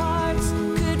many hearts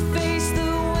could face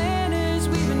the winners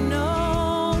we've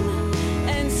known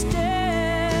and still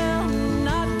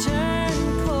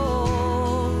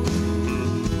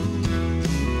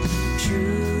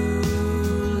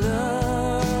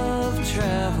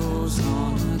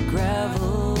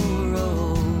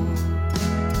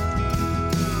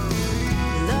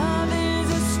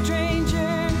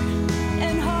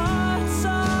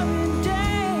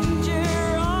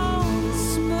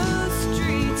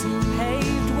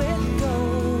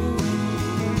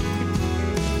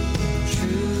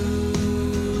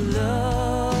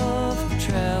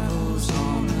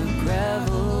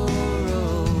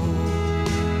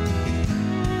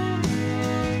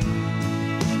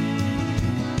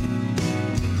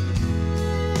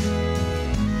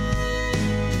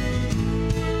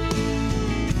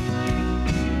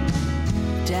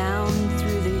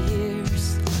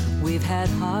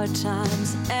hard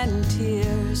times and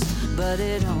tears, but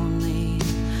it only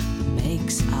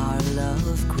makes our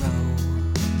love grow.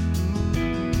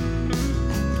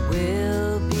 And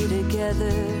we'll be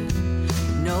together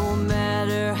no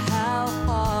matter how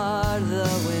hard the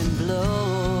wind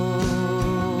blows.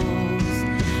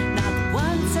 Not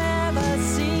once have I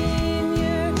seen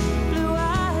your blue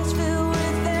eyes filled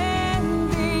with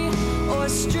envy or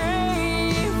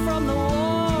stray from the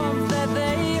warmth that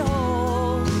they hold.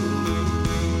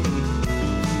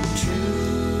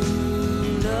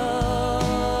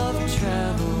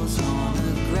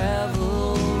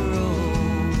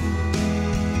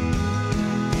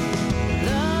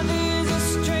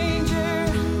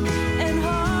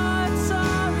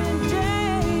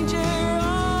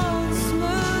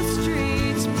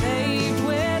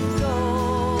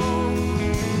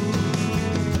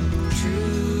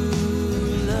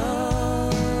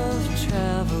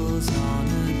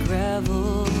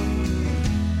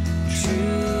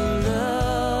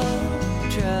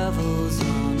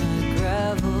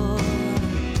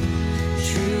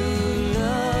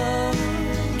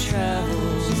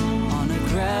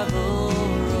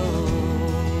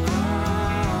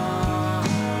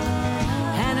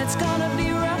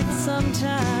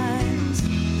 Sometimes,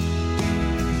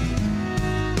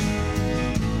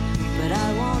 but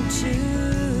I want to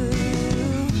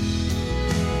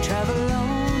travel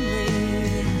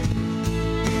lonely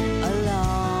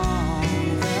along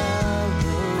the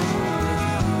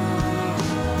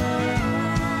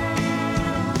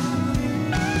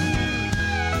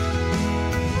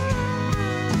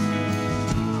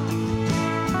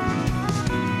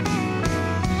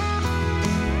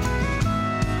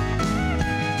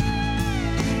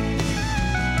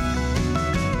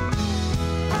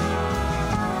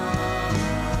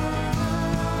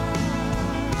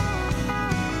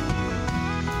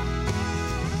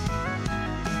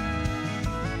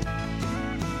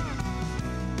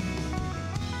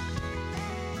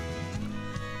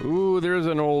Ooh, there's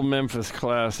an old Memphis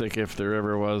classic if there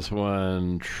ever was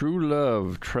one. True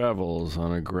Love Travels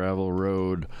on a Gravel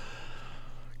Road.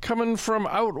 Coming from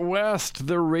out west,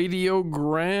 the Radio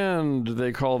Grand,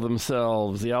 they call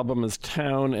themselves. The album is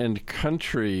Town and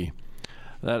Country.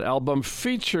 That album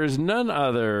features none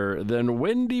other than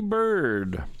Wendy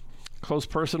Bird, close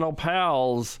personal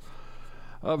pals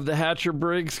of the Hatcher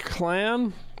Briggs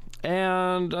clan.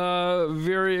 And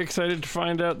very excited to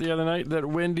find out the other night that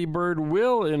Wendy Bird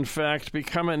will, in fact, be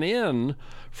coming in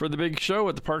for the big show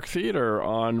at the Park Theater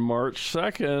on March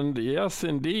 2nd. Yes,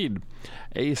 indeed.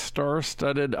 A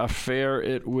star-studded affair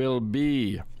it will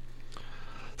be.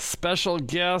 Special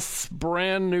guests,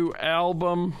 brand new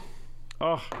album.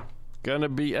 Oh, gonna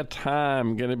be a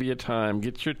time.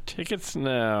 Get your tickets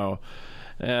now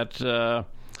at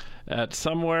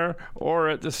somewhere or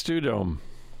at the Studome.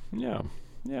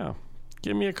 Yeah,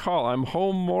 give me a call. I'm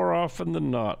home more often than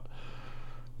not,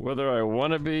 whether I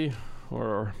want to be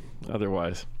or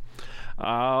otherwise.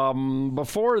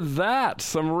 Before that,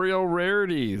 some real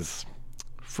rarities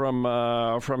from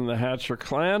the Hatcher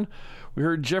clan. We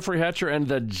heard Jeffrey Hatcher and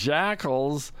the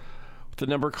Jackals with a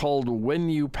number called When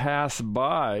You Pass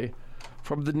By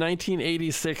from the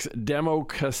 1986 demo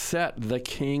cassette The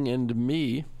King and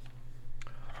Me.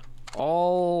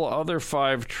 All other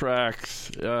 5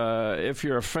 tracks, if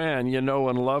you're a fan, you know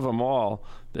and love them all.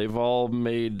 They've all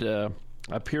made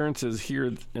appearances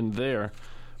here and there.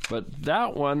 But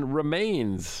that one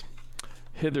remains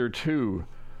hitherto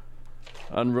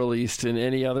unreleased in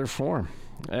any other form.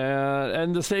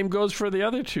 And the same goes for the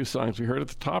other 2 songs we heard at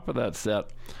the top of that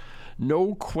set.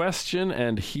 No Question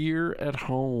and Here at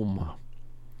Home.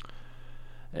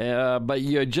 But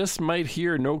you just might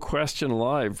hear No Question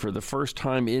live for the first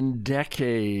time in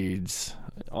decades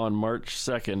on March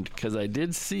 2nd, because I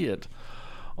did see it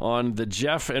on the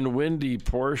Jeff and Wendy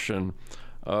portion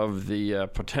of the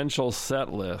potential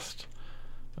set list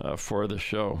for the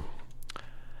show.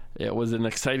 It was an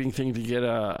exciting thing to get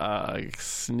a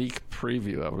sneak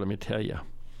preview of, let me tell you.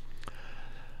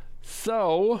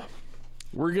 So,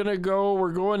 we're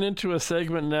going into a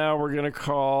segment now we're going to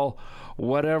call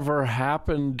Whatever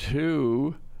Happened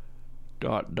to...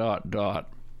 on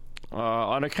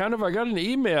account of, I got an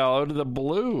email out of the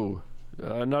blue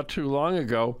not too long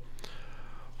ago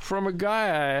from a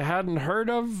guy I hadn't heard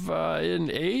of in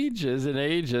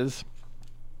ages,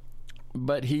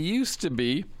 but he used to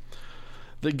be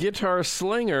the guitar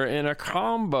slinger in a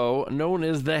combo known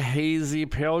as the Hazy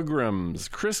Pilgrims.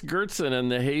 Chris Gertzen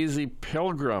and the Hazy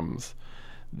Pilgrims.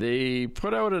 They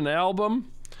put out an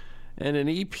album and an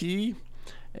EP,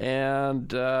 and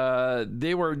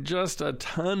they were just a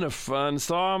ton of fun.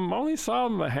 Only saw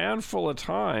them a handful of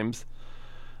times.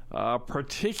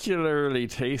 Particularly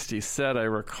tasty set, I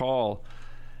recall,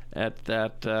 at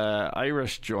that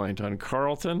Irish joint on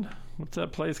Carlton. What's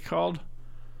that place called?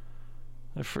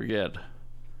 I forget.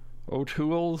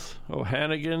 O'Toole's,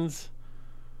 O'Hannigan's,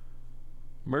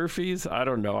 Murphy's. I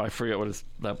don't know. I forget what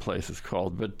that place is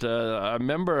called. But I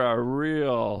remember a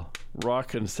real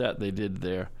rockin' set they did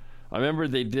there. I remember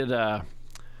they did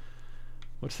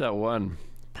what's that one?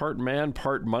 Part Man,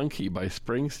 Part Monkey by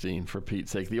Springsteen, for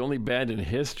Pete's sake. The only band in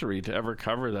history to ever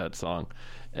cover that song.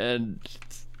 And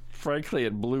frankly,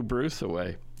 it blew Bruce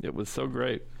away. It was so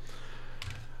great.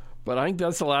 But I think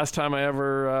that's the last time I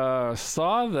ever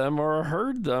saw them or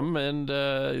heard them, and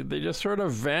they just sort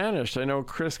of vanished. I know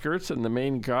Chris Gertzen, the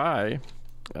main guy,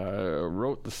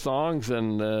 wrote the songs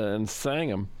and sang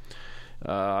them.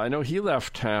 I know he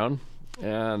left town,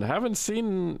 and haven't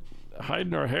seen hide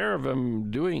nor hair of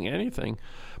him doing anything.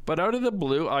 But out of the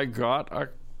blue, I got an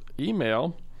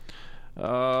email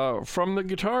from the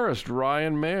guitarist,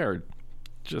 Ryan Mayer,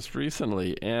 just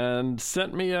recently, and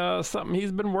sent me something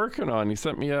he's been working on. He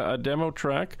sent me a demo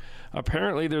track.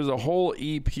 Apparently there's a whole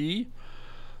EP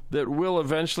that will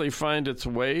eventually find its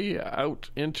way out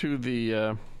into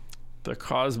the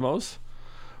cosmos.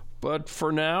 But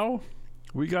for now,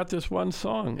 we got this one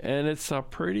song, and it's a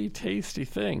pretty tasty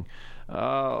thing.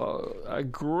 A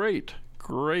great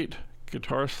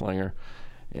guitar slinger,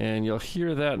 and you'll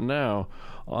hear that now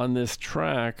on this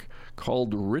track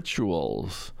called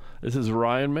Rituals. This is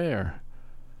Ryan Mayer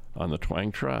on the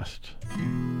TwangTrust.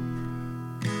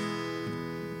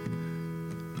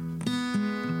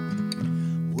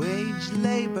 Wage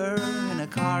labor in a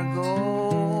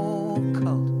cargo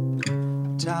cult.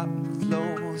 Top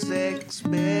floors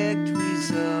expect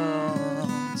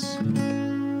results.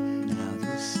 Now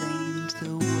this ain't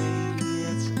the way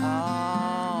it's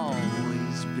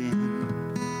always been.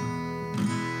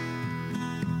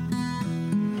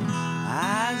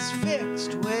 Eyes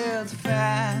fixed with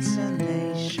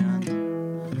fascination.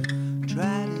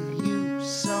 Try to use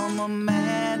some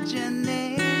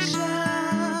imagination.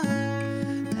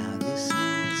 Now this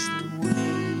is the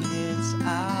way it's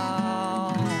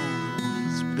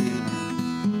always been.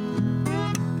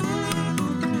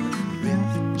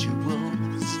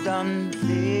 Rituals done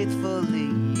faithfully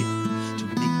to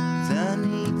meet the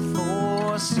need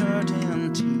for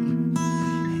certainty,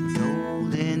 and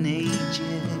golden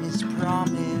ages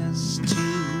promise to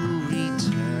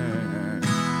return.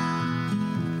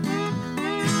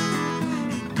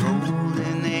 And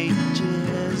golden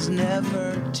ages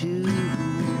never to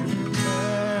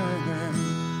return.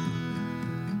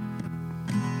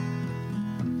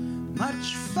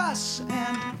 Much fuss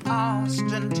and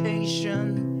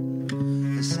ostentation,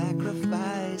 the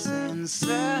sacrifice and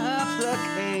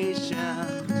supplication.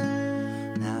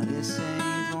 Now this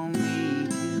ain't for me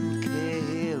to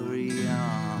carry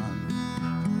on.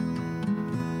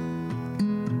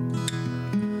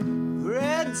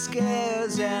 Red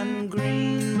scares and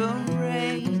green berets.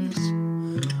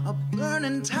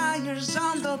 burning tires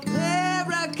on the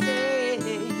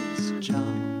barricades.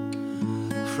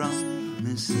 John from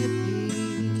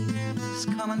Mississippi's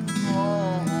coming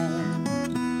home.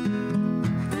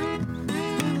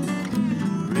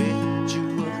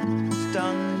 Rituals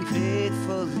done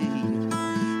faithfully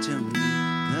to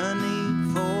meet the need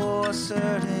for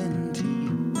certainty,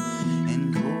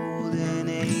 and golden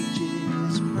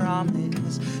ages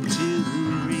promise to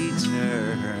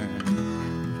return.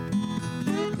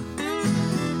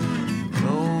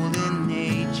 Golden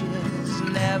ages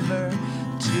never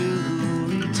to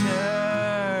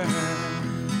return.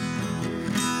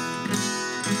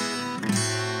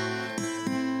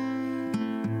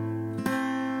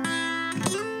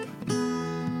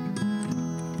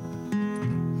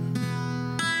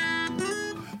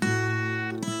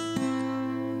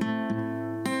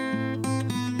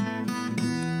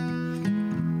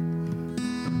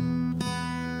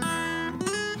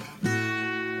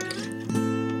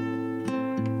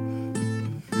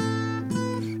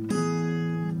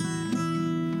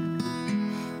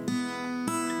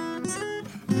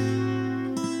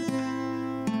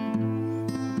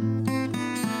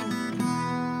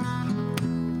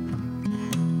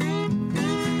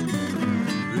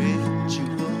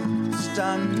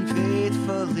 Done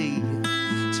faithfully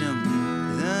to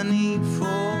meet the need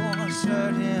for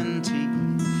certainty,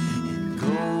 and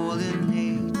golden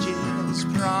ages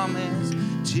promise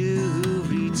to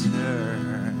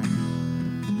return.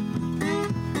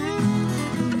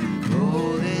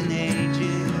 Golden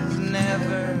ages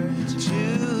never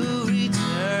to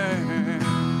return.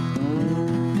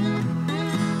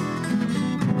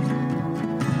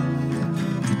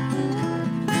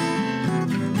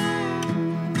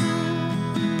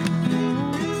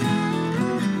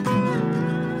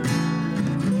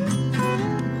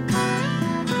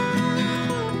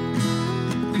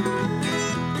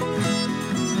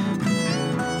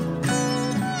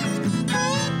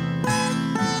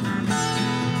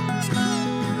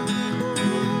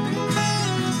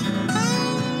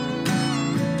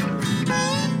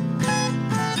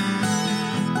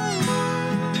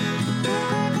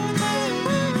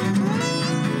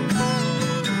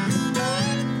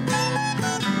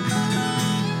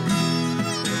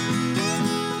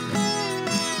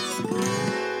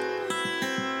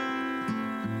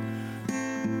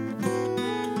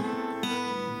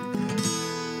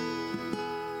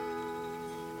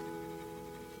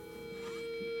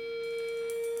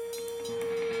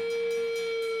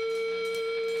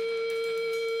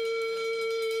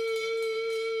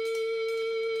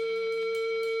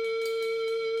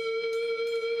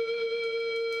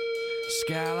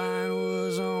 Skyline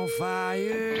was on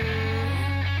fire.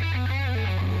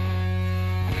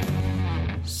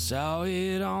 Saw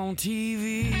it on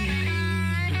TV.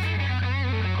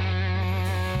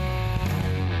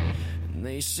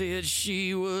 They said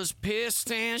she was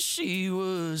pissed and she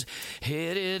was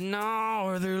headed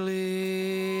northerly.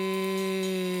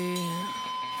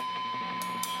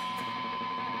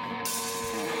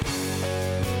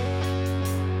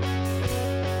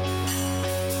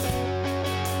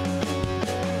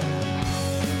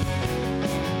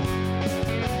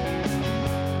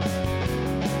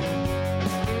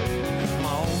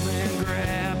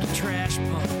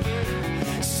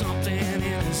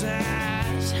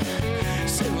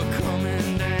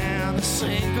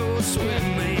 Sink or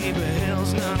swim, maybe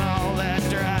hell's not all that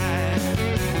dry.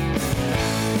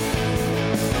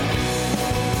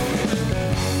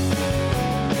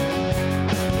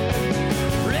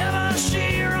 River,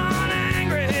 she run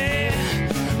angry.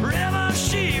 River,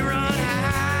 she run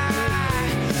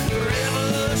high.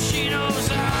 River, she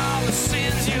knows all the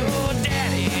sins your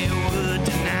daddy would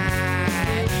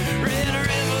deny. Red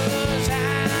River's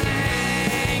high and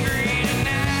angry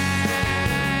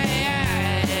tonight.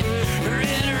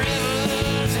 Red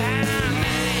River's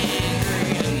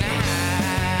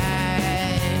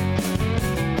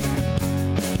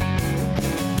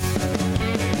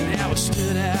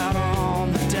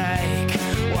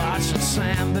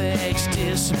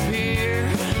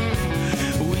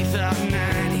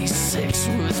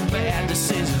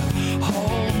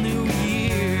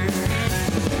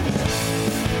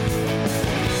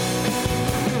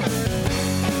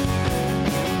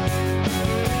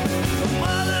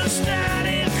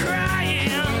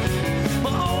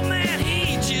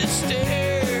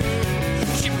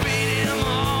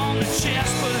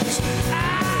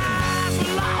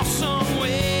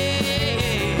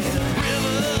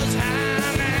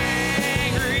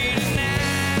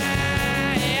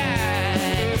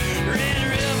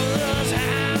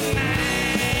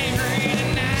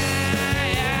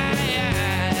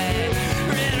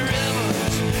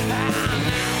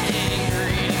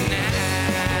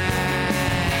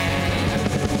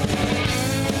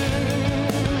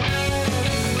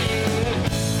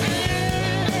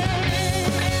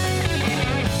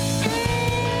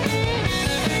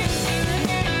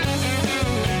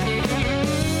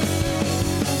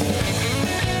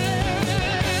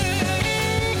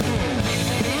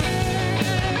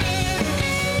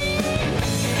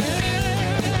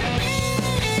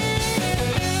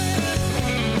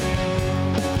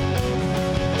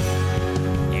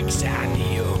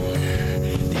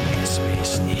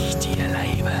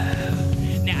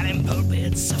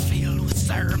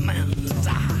sermons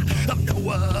of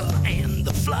Noah and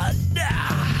the flood.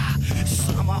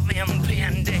 Some of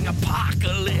impending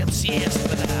apocalypse, yes,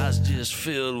 but I was just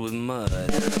filled with mud.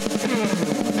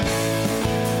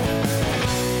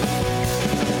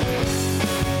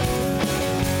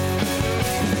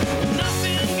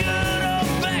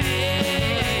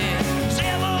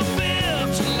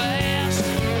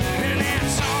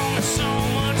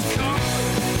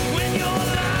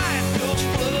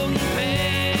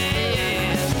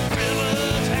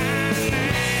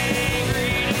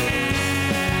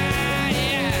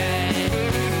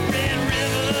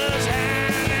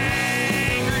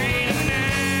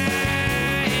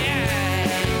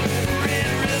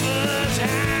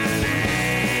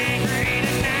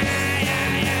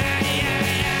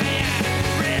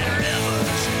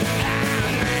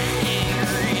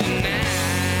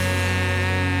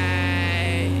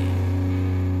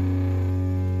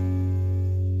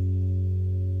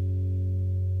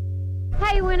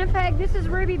 Winnipeg, this is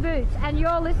Ruby Boots, and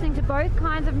you're listening to both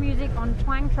kinds of music on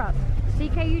TwangTrust,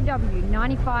 CKUW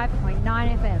 95.9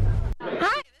 FM.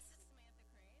 Hi!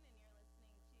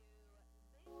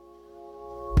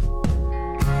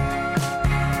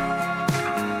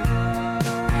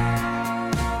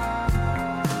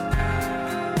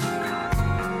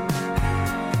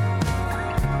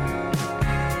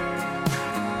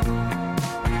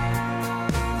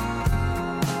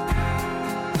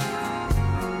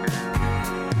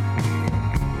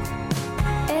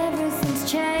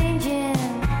 Everything's changing,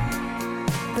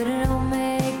 but it don't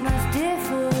make much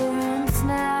difference.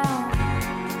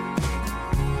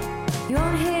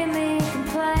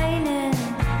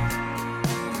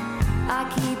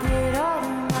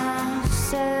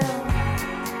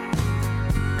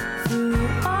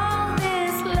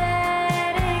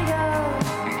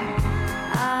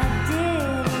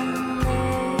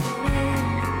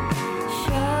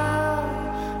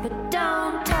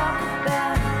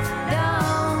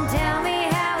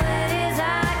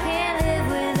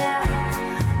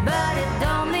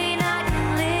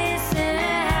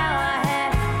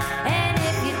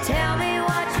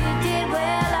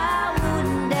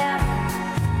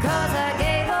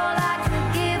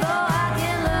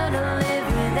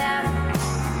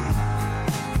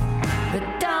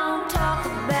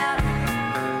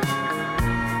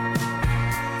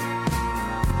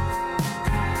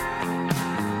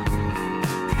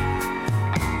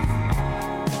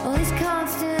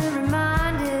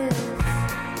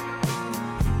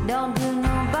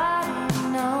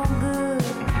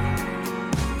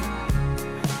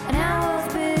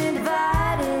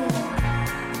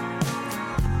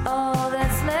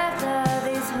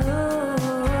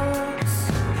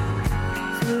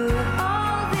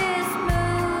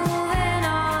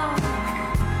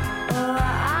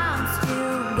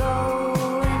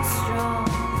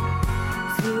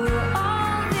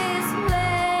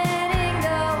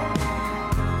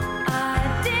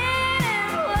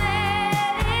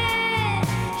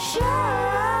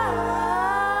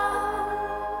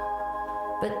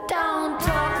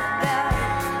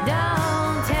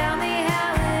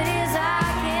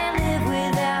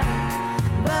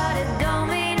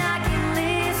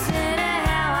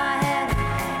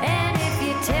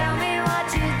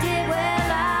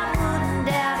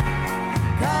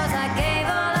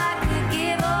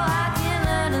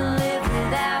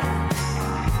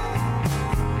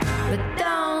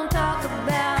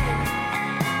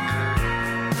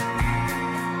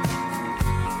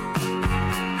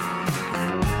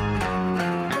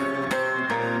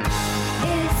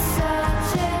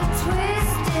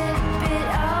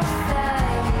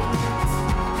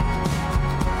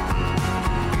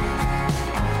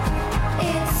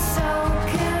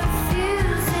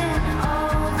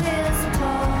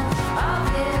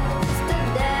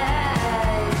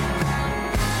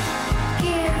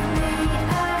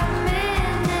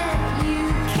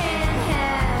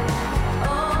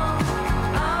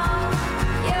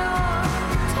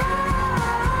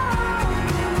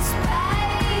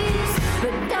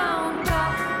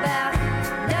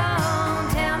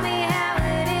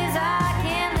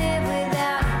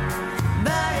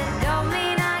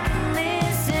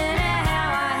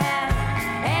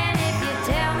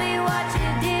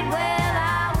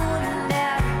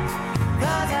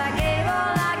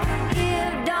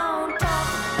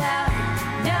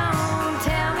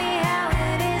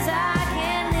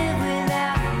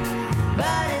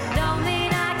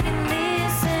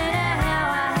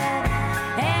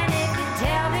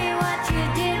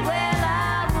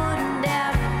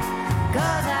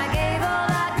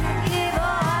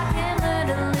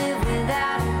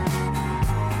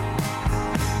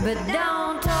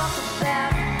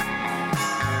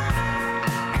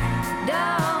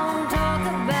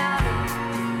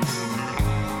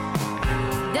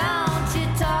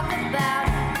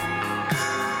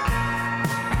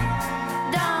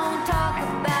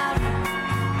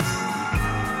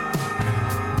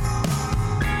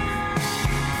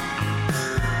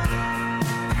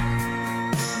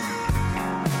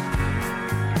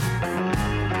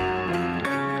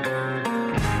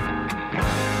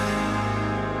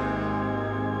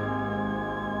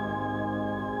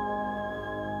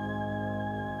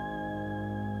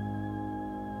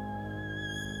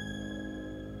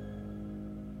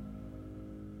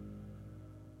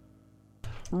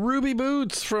 Ruby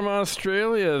Boots from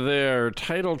Australia there,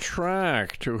 title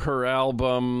track to her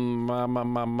album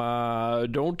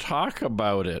Don't Talk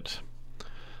About It.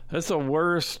 That's the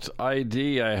worst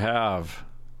ID I have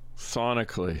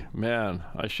sonically. Man,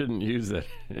 I shouldn't use that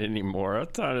anymore.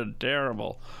 That sounded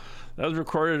terrible. That was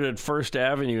recorded at First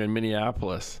Avenue in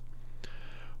Minneapolis,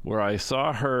 where I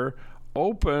saw her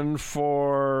open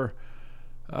for,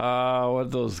 what are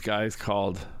those guys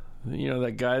called? You know,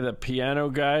 that guy, that piano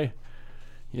guy?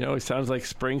 You know, he sounds like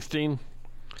Springsteen,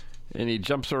 and he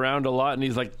jumps around a lot, and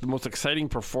he's like the most exciting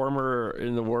performer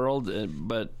in the world,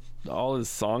 but all his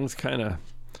songs kind of,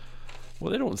 well,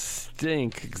 they don't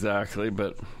stink exactly,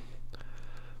 but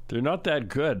they're not that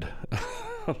good.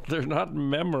 They're not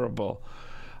memorable.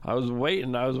 I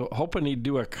was hoping he'd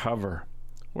do a cover.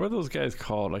 What are those guys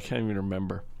called? I can't even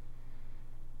remember.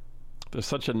 They're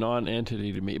such a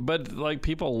non-entity to me, but like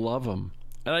people love them,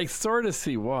 and I sort of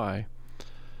see why.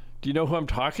 Do you know who I'm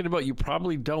talking about? You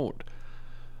probably don't.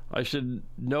 I should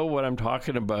know what I'm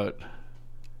talking about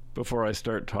before I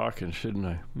start talking, shouldn't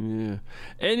I? Yeah.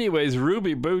 Anyways,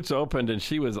 Ruby Boots opened, and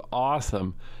she was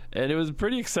awesome. And it was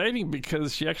pretty exciting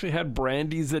because she actually had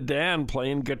Brandy Zidane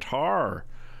playing guitar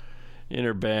in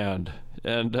her band.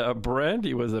 And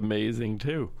Brandy was amazing,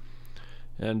 too.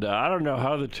 And I don't know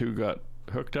how the two got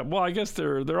hooked up. Well, I guess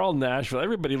they're all Nashville.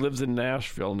 Everybody lives in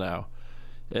Nashville now.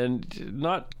 And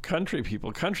not country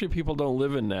people. Country people don't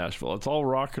live in Nashville. It's all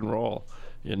rock and roll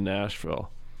in Nashville.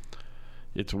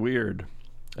 It's weird.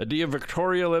 Adia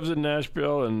Victoria lives in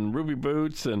Nashville, and Ruby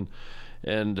Boots, and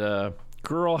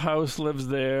Girl House lives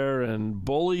there, and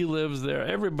Bully lives there.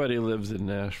 Everybody lives in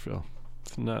Nashville.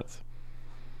 It's nuts.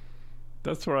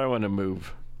 That's where I want to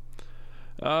move.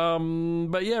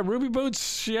 But yeah, Ruby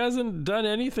Boots, she hasn't done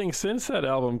anything since that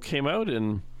album came out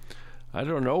in, I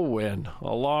don't know when,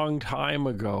 a long time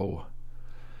ago.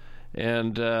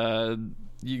 And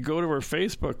you go to her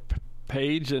Facebook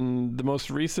page, and the most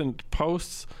recent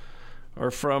posts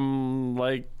are from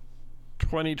like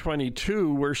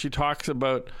 2022, where she talks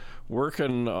about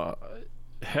working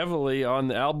heavily on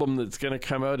the album that's going to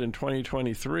come out in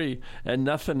 2023, and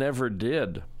nothing ever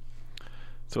did.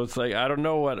 So it's like, I don't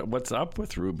know what's up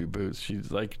with Ruby Boots.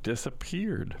 She's like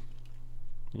disappeared.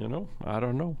 You know, I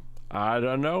don't know.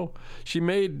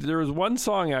 There was one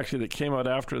song actually that came out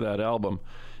after that album,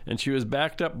 and she was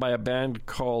backed up by a band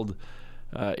called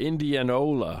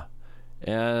Indianola.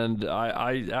 And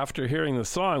I after hearing the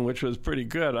song, which was pretty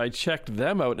good, I checked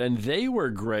them out, and they were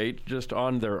great just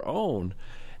on their own,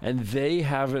 and they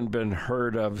haven't been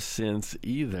heard of since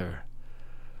either.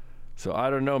 So I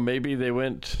don't know, maybe they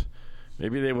went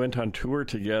on tour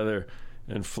together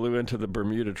and flew into the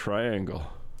Bermuda Triangle.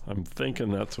 I'm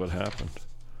thinking that's what happened.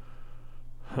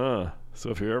 So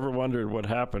if you ever wondered what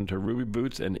happened to Ruby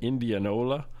Boots and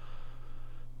Indianola,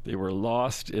 they were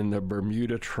lost in the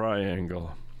Bermuda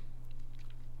Triangle.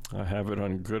 I have it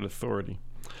on good authority.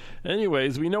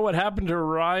 Anyways, we know what happened to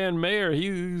Ryan Mayer.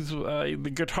 He's the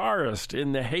guitarist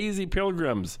in the Hazy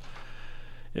Pilgrims.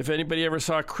 If anybody ever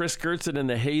saw Chris Gertzen in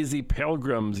the Hazy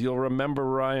Pilgrims, you'll remember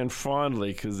Ryan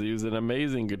fondly because he was an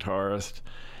amazing guitarist.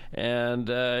 And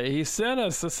he sent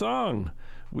us a song.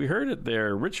 We heard it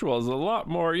there. Ritual is a lot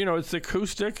more, it's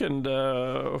acoustic and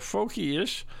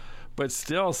folky-ish, but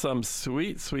still some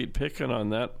sweet, sweet picking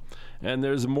on that. And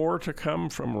there's more to come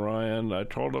from Ryan. I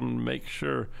told him to make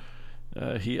sure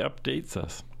he updates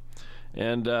us.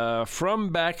 And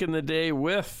from back in the day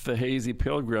with the Hazy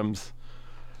Pilgrims,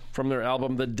 from their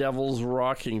album The Devil's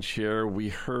Rocking Chair, we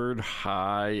heard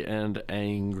High and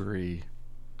Angry.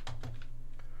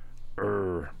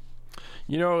 Going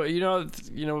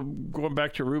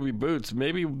back to Ruby Boots,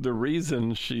 maybe the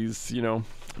reason she's,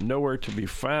 nowhere to be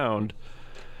found,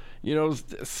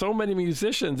 so many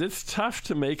musicians, it's tough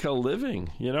to make a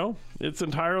living, It's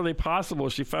entirely possible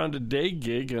she found a day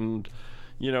gig and,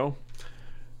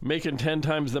 making 10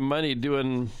 times the money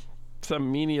doing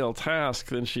some menial task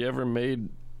than she ever made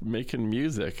making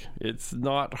music. It's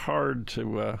not hard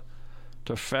to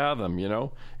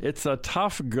fathom, It's a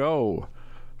tough go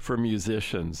for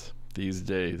musicians these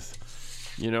days,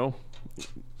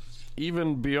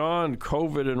 even beyond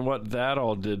COVID and what that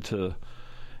all did to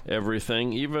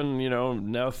everything. Even,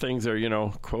 now things are,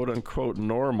 quote unquote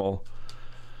normal.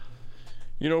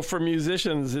 For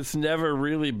musicians, it's never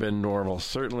really been normal,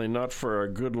 certainly not for a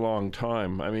good long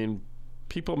time. I mean,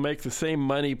 people make the same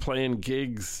money playing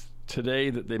gigs today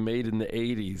that they made in the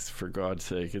 80s, for God's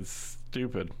sake. It's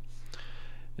stupid.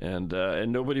 And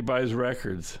nobody buys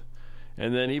records.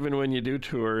 And then even when you do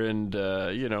tour and,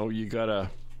 you gotta,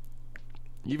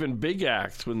 even big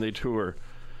acts when they tour,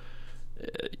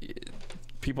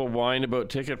 people whine about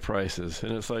ticket prices.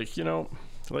 And it's like,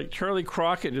 Like Charlie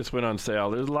Crockett just went on sale.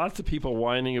 There's lots of people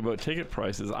whining about ticket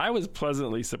prices. I was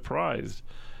pleasantly surprised.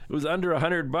 It was under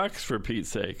 $100 for Pete's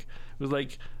sake. It was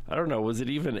like, I don't know, was it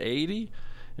even 80?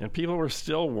 And people were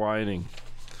still whining.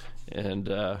 And,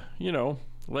 you know,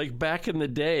 like back in the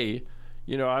day,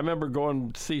 you know, I remember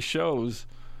going to see shows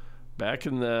back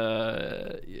in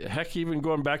the, heck, even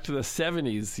going back to the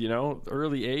 70s, you know,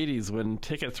 early 80s when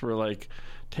tickets were like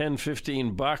 $10,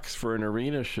 $15 for an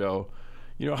arena show.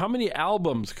 You know, how many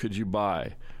albums could you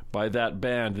buy by that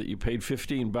band that you paid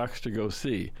 $15 to go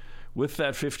see? With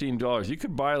that $15, you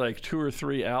could buy like 2 or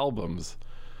 3 albums.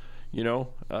 You know,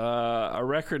 a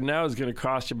record now is going to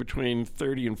cost you between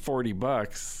 $30 and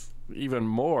 $40, even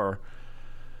more.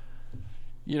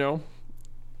 You know,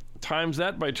 times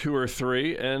that by 2 or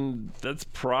 3, and that's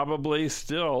probably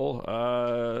still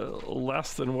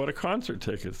less than what a concert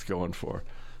ticket's going for.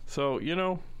 So, you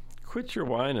know, quit your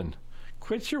whining.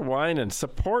 Quit your whining.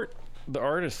 Support the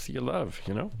artists you love,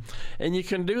 you know. And you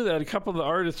can do that. A couple of the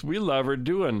artists we love are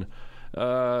doing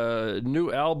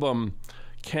new album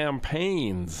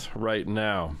campaigns right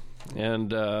now, and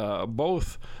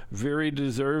both very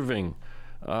deserving.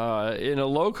 In a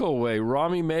local way,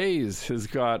 Rami Mays has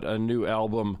got a new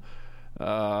album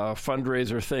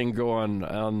fundraiser thing going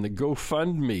on the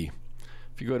GoFundMe.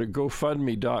 If you go to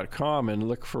GoFundMe.com and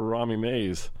look for Rami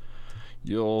Mays,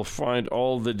 you'll find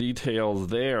all the details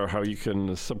there, how you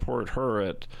can support her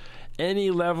at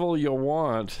any level you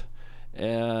want,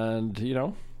 and, you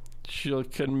know, she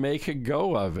can make a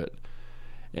go of it.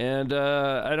 And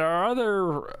our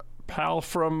other pal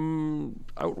from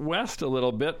out west a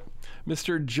little bit,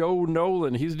 Mr. Joe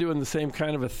Nolan, he's doing the same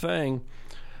kind of a thing.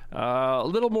 A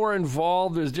little more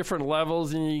involved. There's different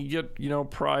levels, and you get, you know,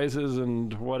 prizes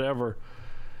and whatever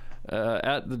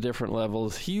at the different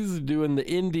levels. He's doing the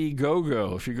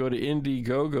Indiegogo. If you go to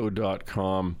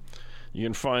Indiegogo.com, you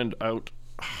can find out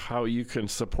how you can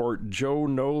support Joe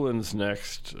Nolan's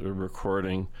next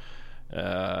recording.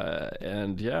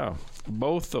 And yeah,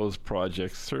 both those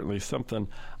projects, certainly something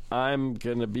I'm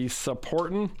going to be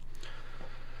supporting.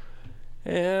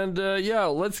 And yeah,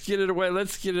 let's get it away.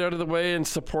 Let's get it out of the way and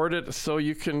support it so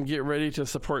you can get ready to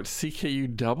support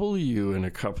CKUW in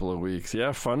a couple of weeks.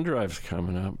 Yeah, Fund Drive's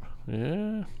coming up.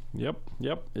 Yeah,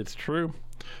 yep, it's true.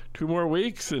 2 more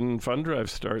weeks and Fund Drive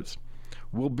starts.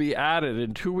 We'll be at it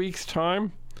in 2 weeks'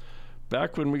 time.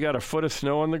 Back when we got a foot of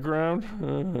snow on the ground,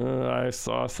 I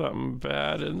saw something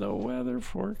bad in the weather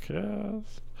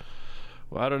forecast.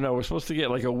 Well, I don't know. We're supposed to get,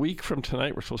 like a week from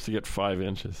tonight, we're supposed to get 5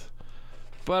 inches.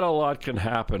 But a lot can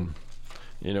happen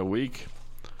in a week.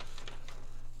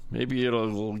 Maybe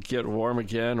it'll get warm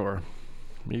again, or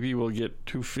maybe we'll get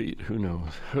 2 feet. Who knows?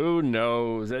 Who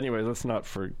knows? Anyway, let's not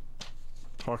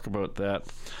talk about that.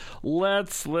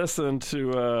 Let's listen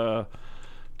to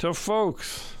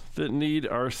folks that need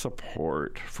our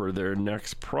support for their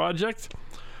next project.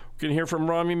 We can hear from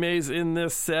Rami Mays in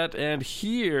this set, and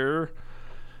hear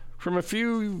from a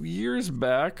few years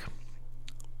back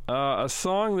a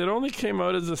song that only came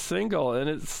out as a single, and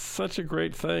it's such a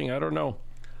great thing. I don't know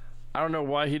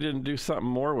why he didn't do something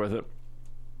more with it.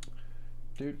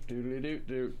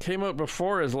 Came out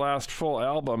before his last full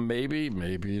album. Maybe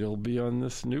it'll be on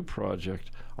this new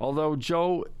project. Although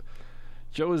Joe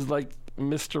is like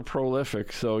Mr.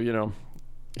 Prolific, so, you know,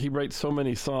 he writes so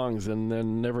many songs and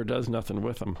then never does nothing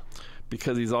with them,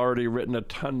 because he's already written a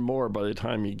ton more by the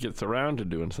time he gets around to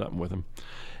doing something with them.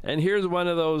 And here's one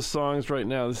of those songs right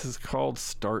now. This is called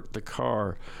Start the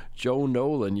Car. Joe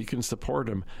Nolan. You can support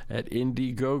him at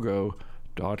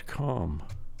Indiegogo.com.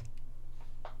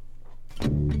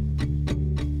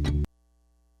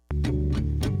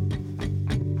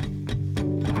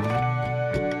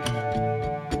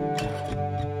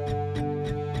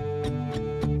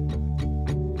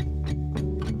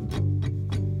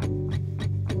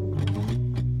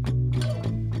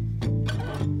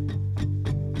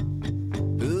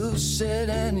 Said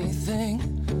anything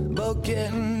about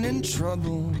getting in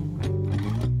trouble?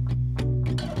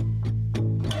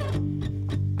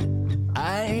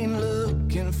 I ain't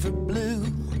looking for blue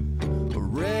or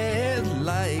red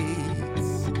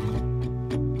lights,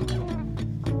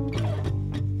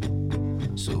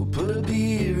 so put a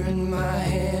beer in my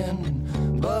hand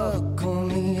and buckle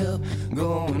me up,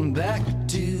 going back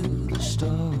to the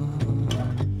start.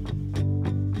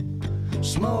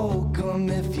 Smoke 'em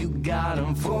if you got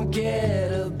 'em,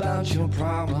 forget about your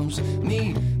problems,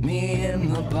 meet me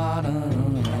in the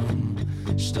bottom,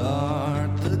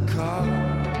 start the car.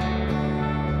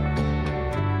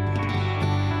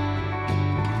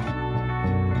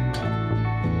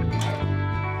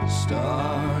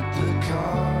 Start the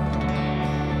car.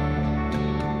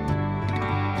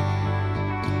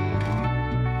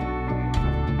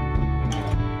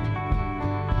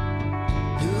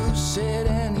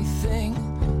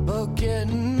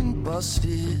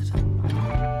 busted.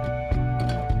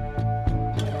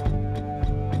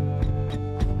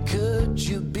 Could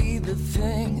you be the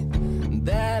thing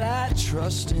that I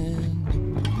trust in?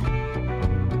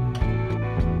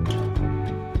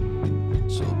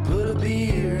 So put a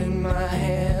beer in my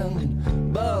hand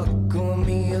and buckle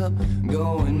me up,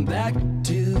 going back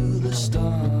to the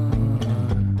start.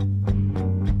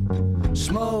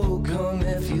 Smoke 'em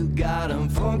if you got 'em,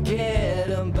 forget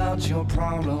about your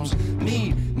problems.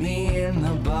 Meet me in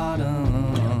the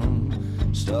bottom,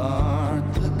 start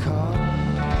the car.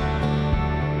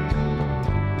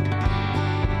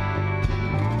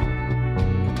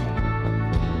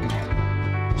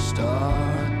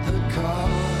 Start the car.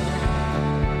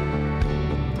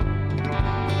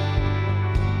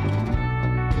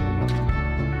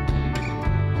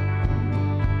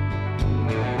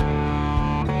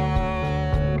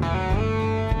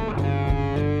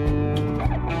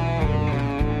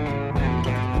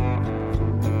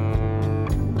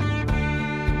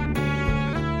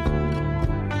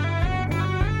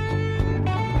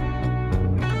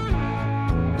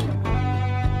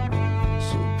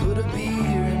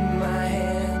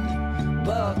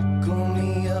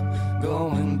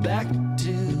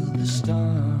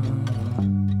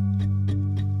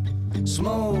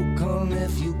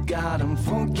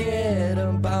 Forget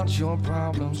about your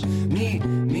problems. Meet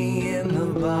me in the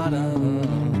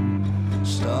bottom.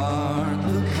 Start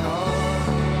the car.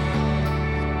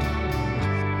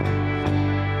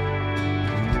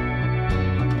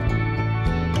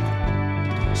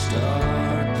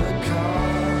 Start the car.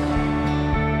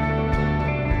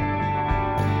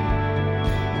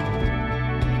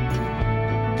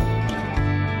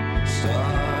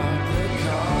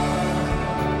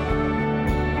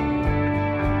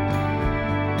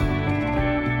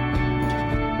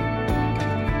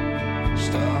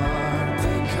 Start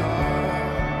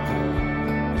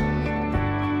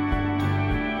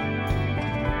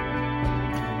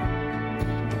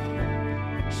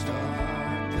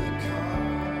the car.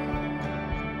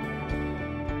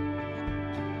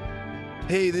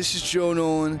 Hey, this is Joe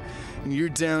Nolan, and you're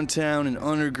downtown and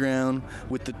underground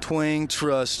with the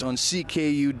TwangTrust on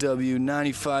CKUW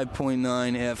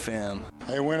 95.9 FM.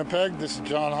 Hey, Winnipeg, this is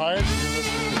John Hyatt. You're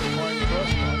listening to the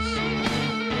TwangTrust on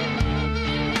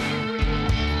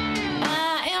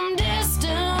I am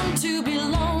destined to be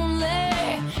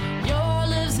lonely. Your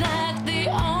love's not the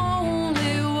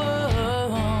only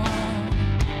one.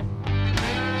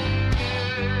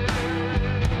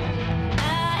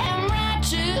 I am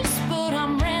righteous, but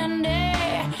I'm randy.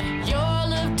 Your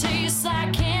love tastes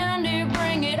like candy,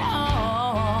 bring it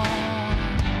on.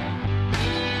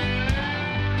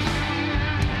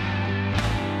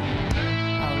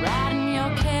 I'll ride in your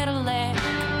car.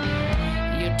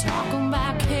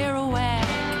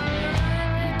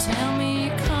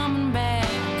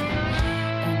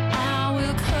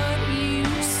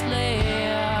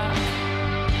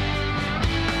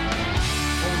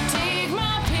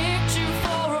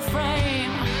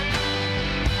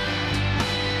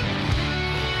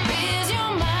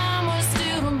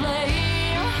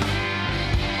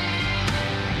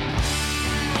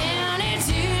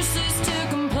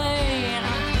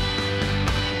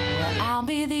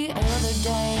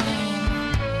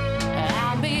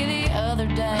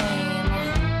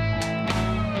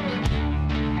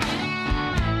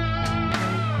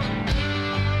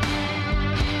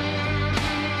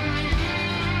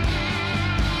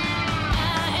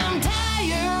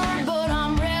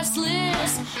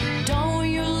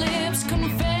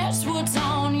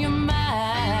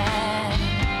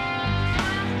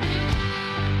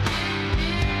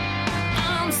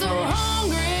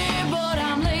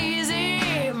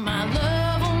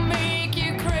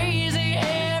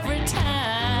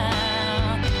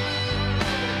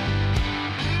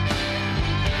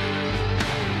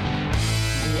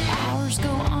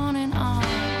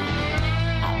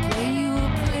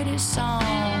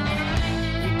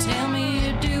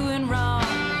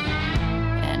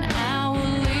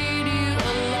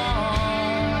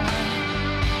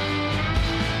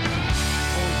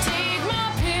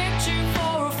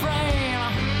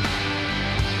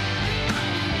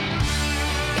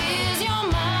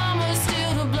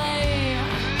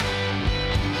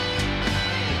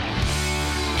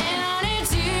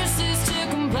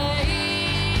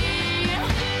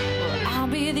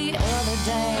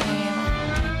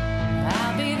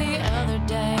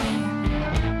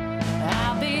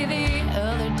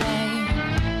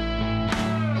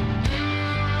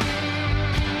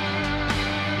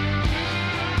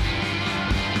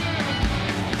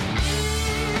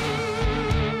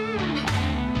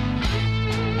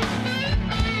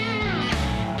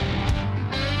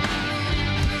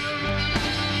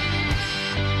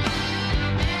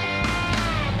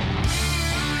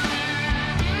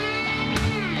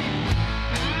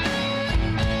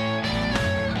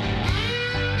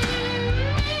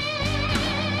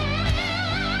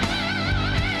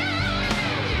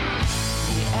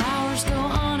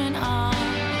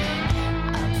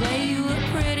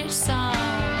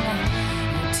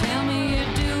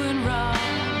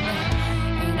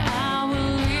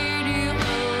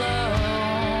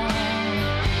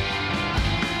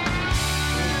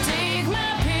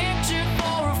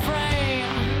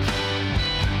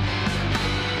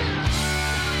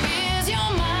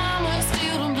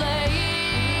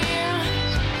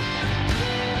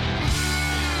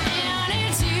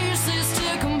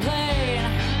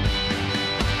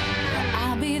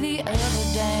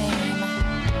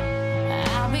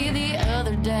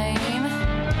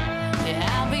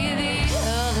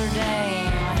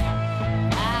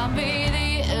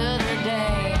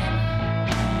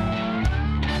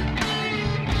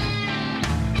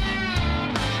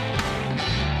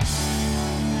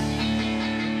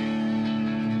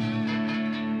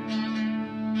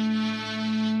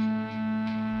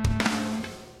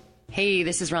 Hey,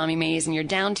 this is Rami Mays, and you're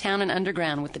downtown and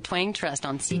underground with the TwangTrust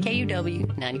on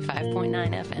CKUW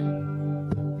 95.9 FM.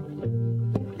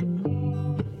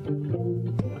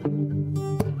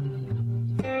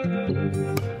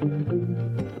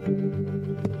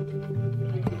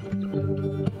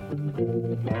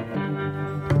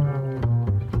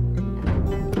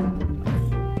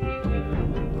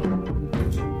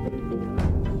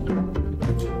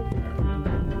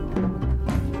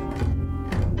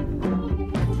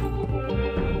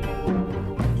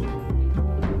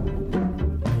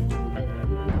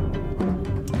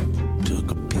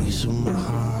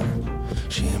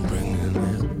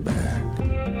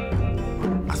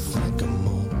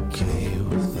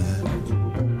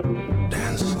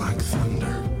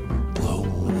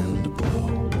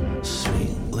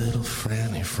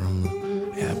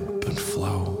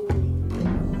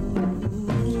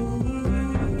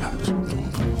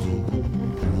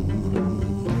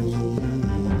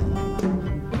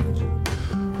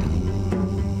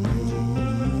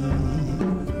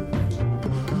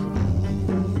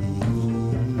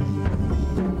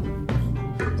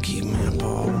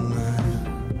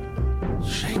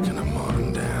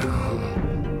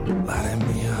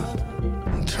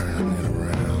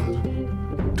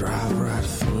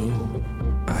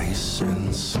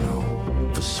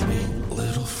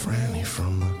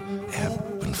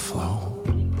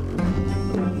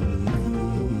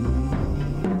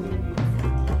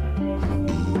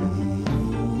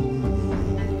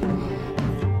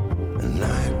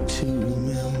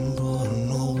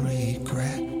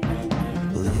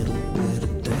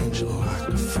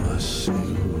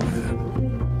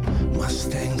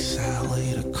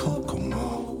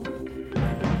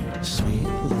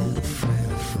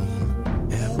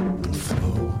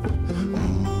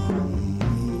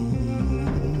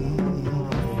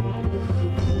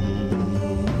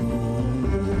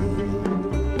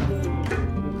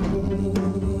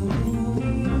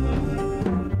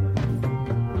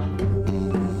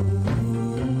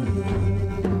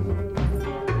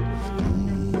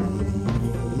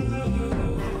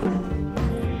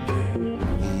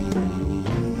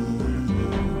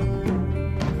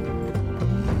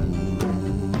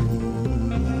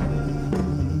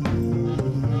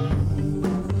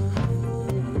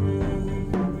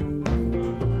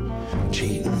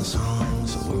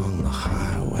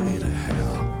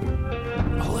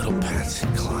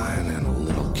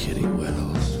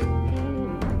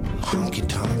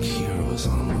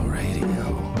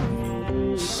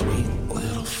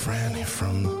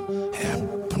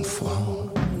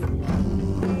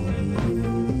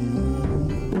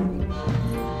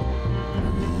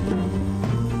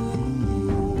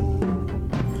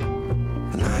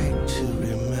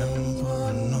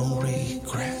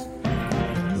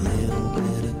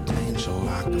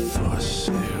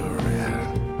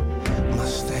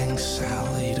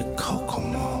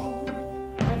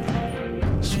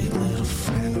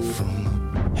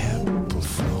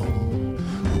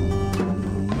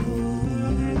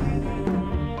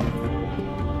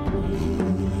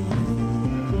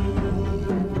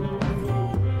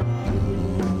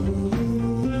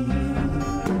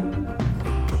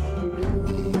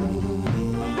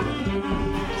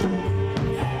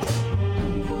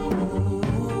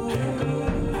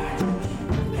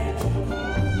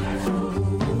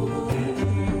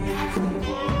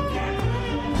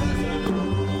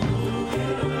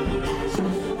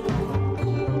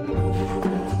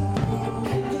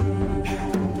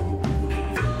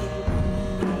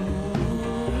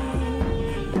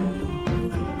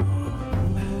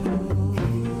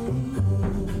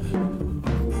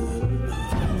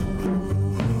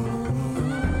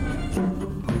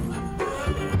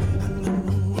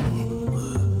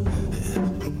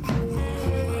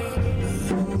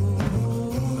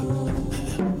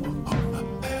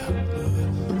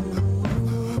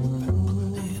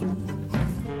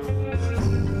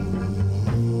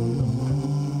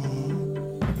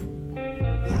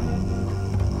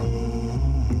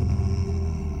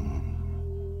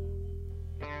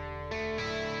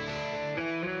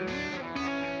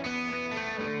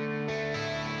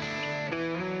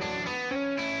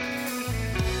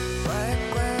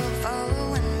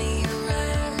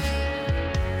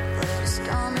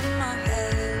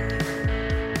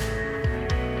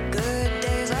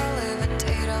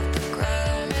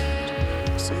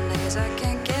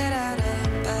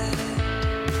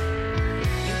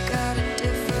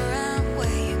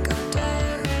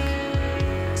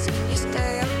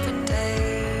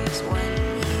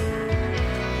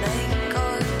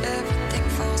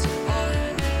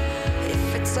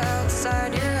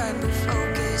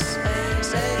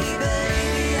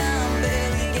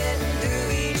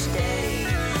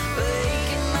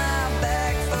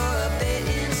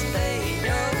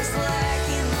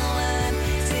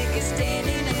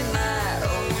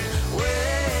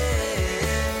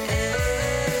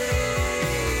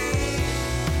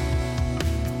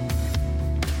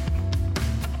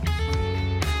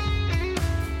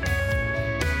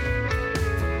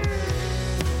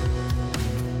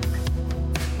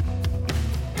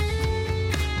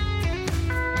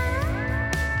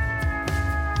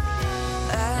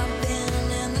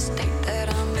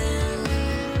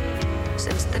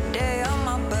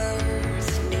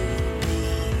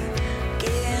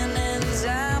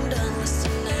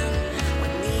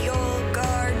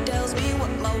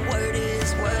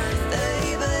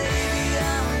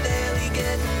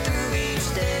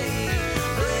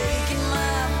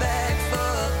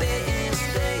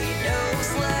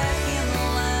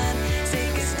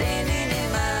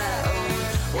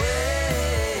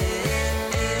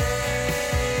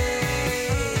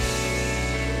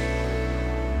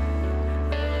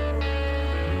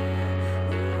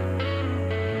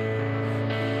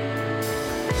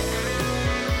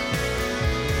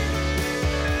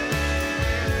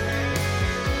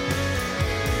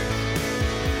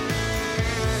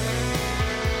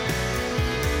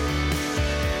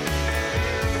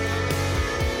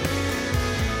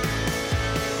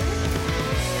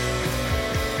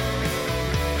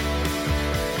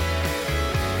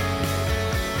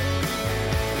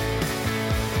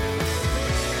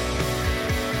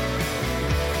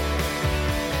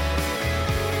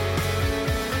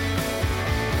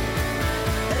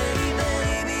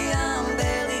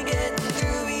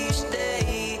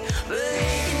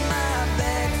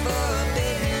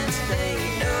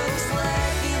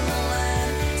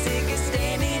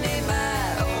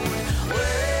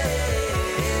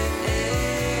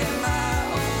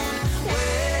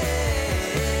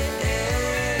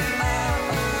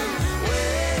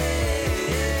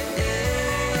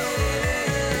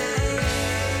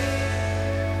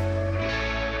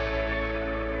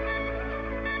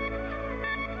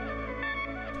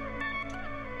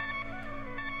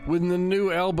 When the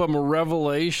new album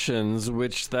Revelations,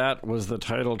 which that was the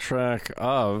title track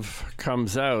of,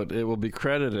 comes out, it will be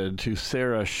credited to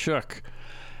Sarah Shook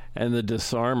and the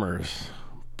Disarmers.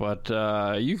 But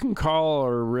you can call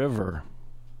her River.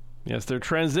 Yes, they're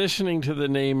transitioning to the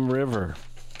name River,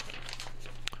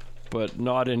 but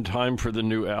not in time for the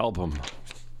new album.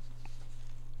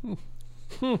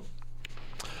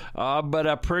 But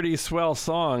a pretty swell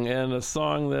song, and a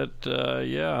song that,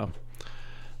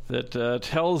 that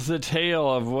tells the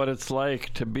tale of what it's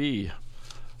like to be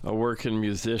a working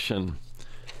musician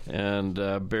and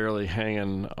barely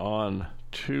hanging on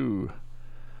to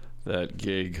that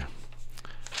gig.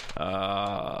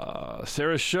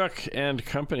 Sarah Shook and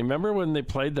Company. Remember when they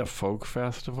played the folk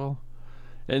festival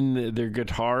and their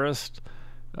guitarist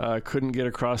couldn't get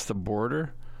across the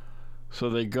border? So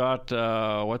they got,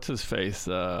 what's his face,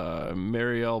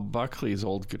 Marielle Buckley's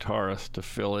old guitarist to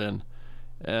fill in.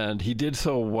 And he did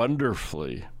so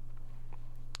wonderfully.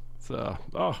 So,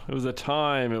 it was a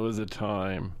time. It was a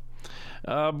time.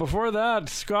 Before that,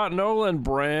 Scott Nolan,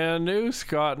 brand new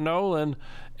Scott Nolan,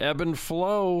 Ebb and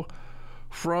Flow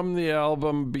from the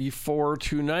album Before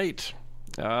Tonight.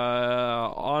 In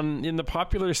the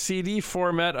popular CD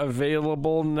format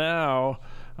available now.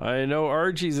 I know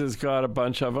Argie's has got a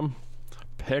bunch of them.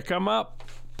 Pick them up.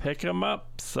 Pick them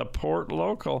up. Support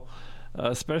local.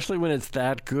 Especially when it's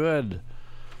that good.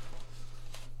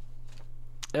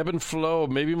 Ebb and Flow,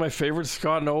 maybe my favorite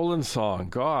Scott Nolan song.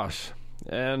 Gosh.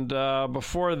 And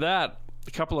before that,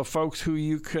 a couple of folks who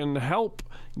you can help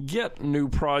get new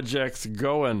projects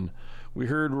going. We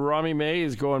heard Rami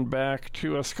Mays going back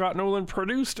to a Scott Nolan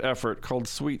produced effort called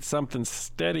Sweet Something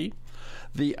Steady.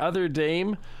 The Other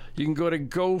Dame, you can go to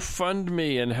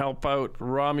GoFundMe and help out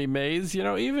Rami Mays. You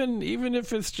know, even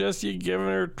if it's just you giving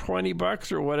her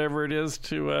 $20 or whatever it is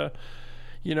to,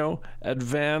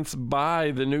 advance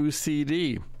buy the new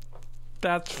CD.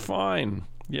 That's fine,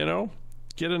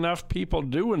 Get enough people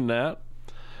doing that,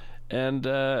 and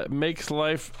makes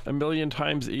life a million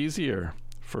times easier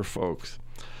for folks.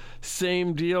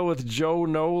 Same deal with Joe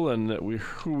Nolan,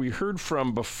 who we heard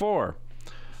from before.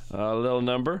 A little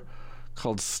number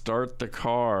called Start the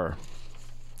Car.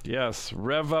 Yes,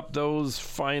 rev up those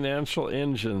financial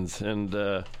engines and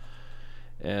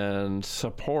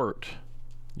support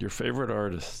your favorite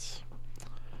artists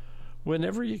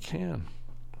whenever you can.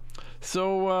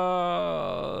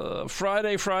 So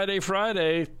Friday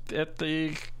at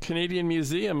the Canadian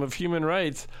Museum of Human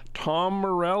Rights, Tom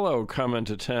Morello coming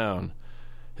to town.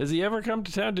 Has he ever come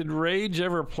to town? Did Rage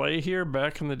ever play here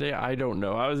back in the day? I don't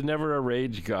know. I was never a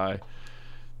Rage guy.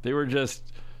 They were just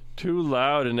too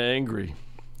loud and angry,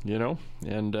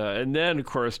 And then, of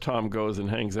course, Tom goes and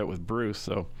hangs out with Bruce.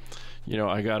 So,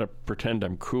 I got to pretend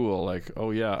I'm cool. Like, oh,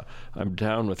 yeah, I'm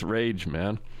down with Rage,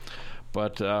 man.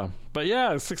 But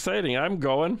yeah, it's exciting. I'm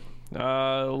going.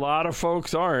 A lot of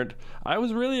folks aren't. I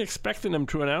was really expecting him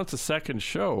to announce a second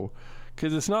show,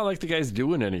 because it's not like the guy's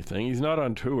doing anything. He's not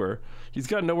on tour. He's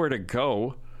got nowhere to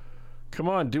go. Come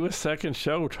on, do a second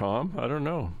show, Tom. I don't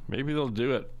know. Maybe they'll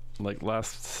do it like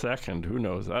last second. Who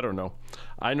knows? I don't know.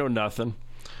 I know nothing.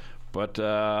 But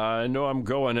I know I'm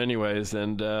going anyways.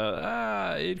 And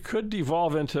it could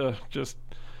devolve into just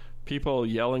people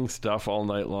yelling stuff all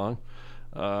night long.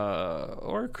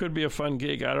 Or it could be a fun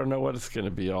gig. I don't know what it's going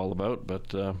to be all about.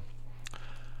 But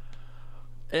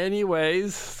anyways,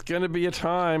 it's going to be a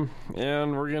time.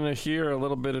 And we're going to hear a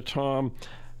little bit of Tom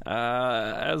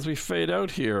as we fade out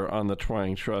here on the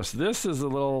TwangTrust. This is a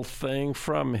little thing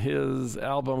from his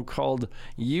album called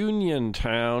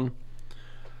Uniontown.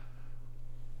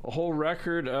 A whole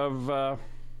record of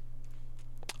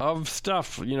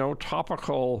stuff,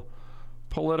 topical,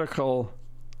 political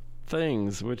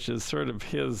things, which is sort of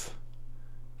his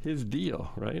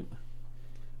deal, right?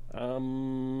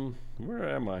 Where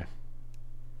am I?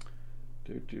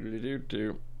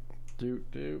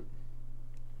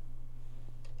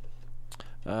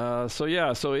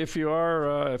 So if you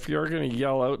are going to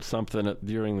yell out something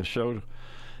during the show,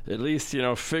 at least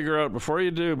figure out before you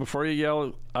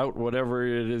yell out whatever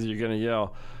it is you're going to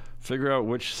yell, figure out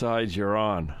which side you're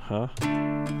on, huh?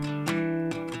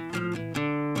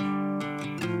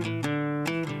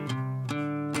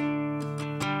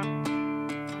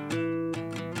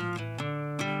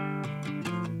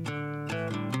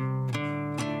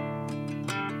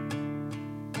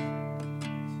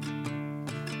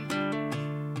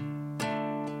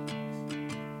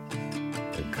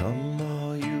 Come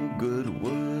all you good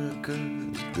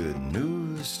workers, good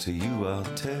news to you I'll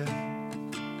tell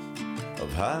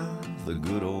of how the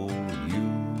good old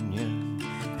Union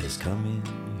has come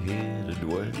in here to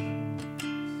dwell.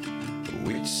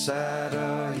 Which side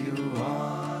are you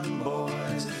on,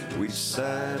 boys? Which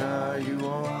side are you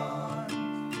on?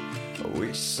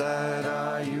 Which side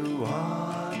are you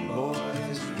on,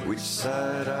 boys? Which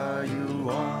side are you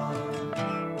on?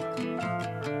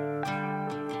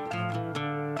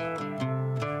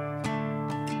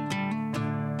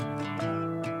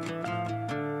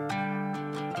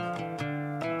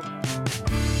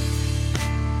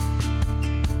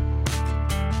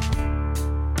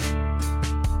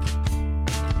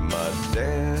 My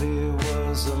daddy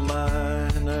was a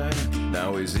miner,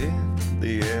 now he's in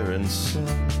the air and sun.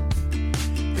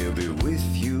 He'll be with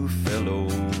you, fellow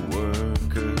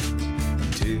workers,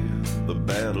 until the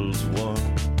battle's won.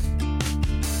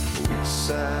 Which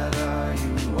side are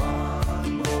you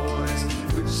on, boys?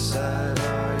 Which side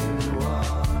are you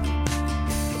on?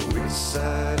 Which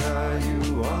side are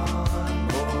you on,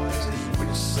 boys?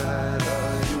 Which side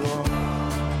are you on?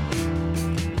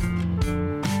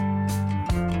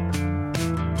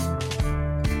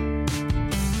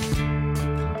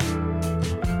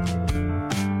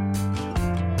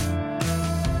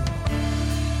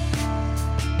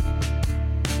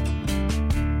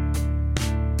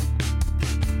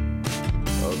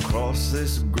 Across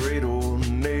this great old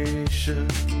nation,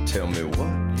 tell me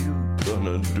what you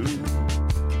gonna do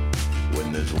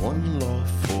when there's one law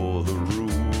for the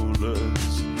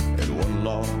rulers and one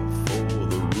law for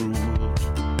the ruled.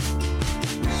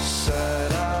 Which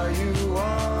side are you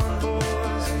on,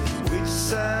 boys? Which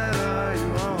side are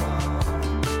you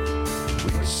on?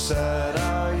 Which side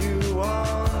are you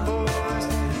on, boys?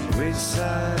 Which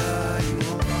side are you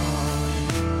on?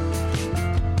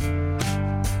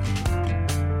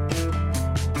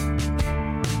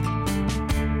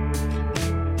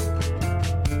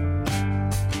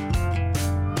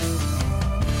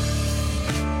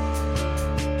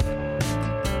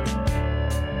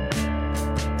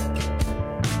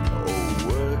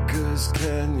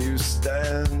 Can you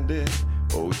stand it?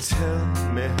 Oh, tell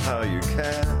me how you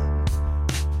can.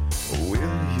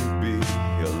 Will you be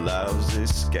a lousy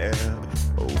scamp,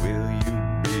 or will you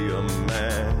be a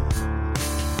man?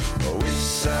 Which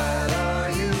side are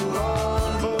you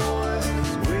on, boys?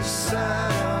 Which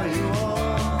side are you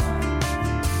on?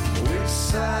 Which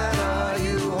side are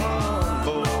you on,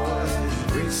 boys?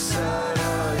 Which side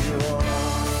are you on?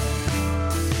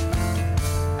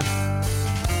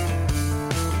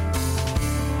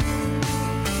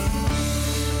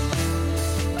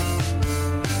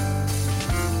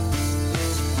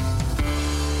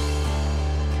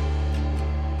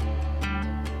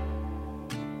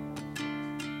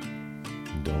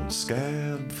 Don't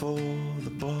scab for the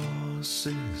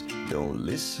bosses, don't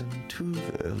listen to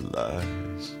their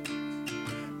lies.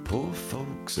 Poor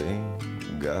folks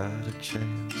ain't got a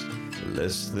chance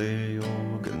unless they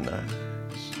organize.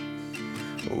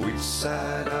 Which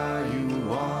side are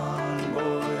you on,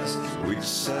 boys? Which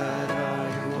side are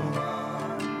you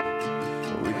on?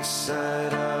 Which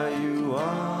side are you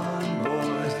on,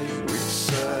 boys? Which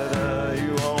side are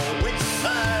you on? Which side?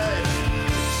 Which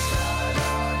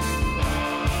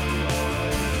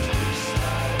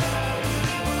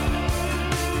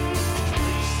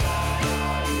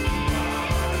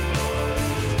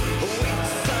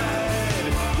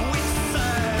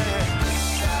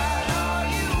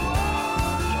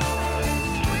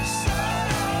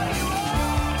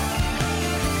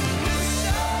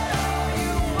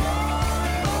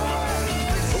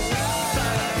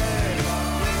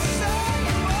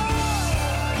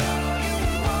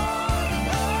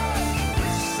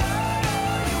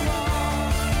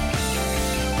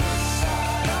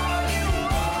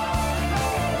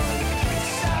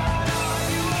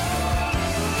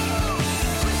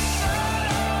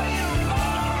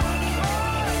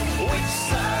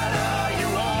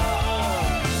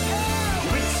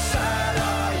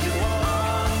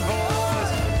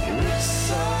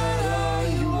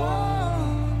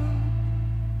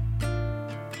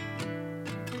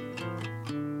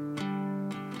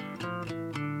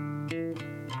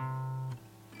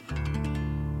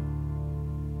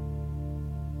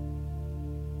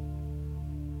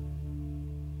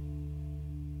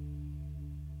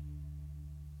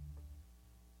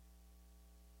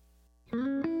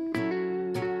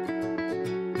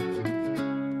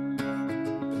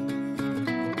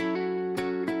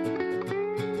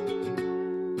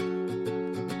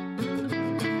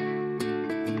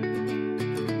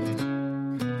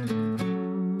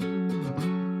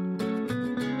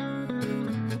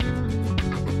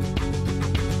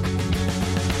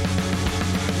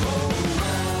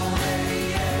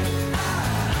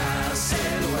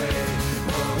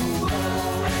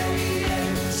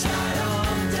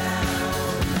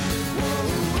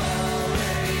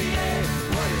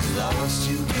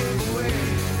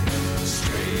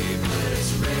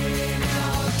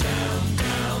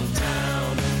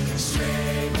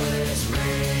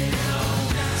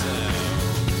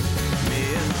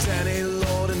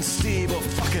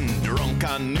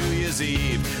drunk on New Year's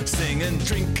Eve, singing,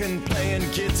 drinking, playing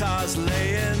guitars,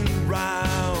 laying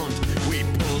round. We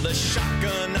pulled a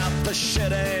shotgun out the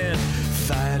shed and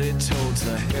fired it towards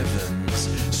the heavens.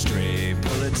 Stray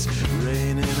bullets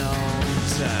raining on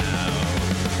town.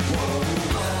 Whoa,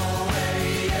 whoa,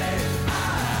 hey, yeah,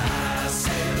 I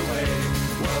sail away.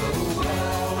 Whoa,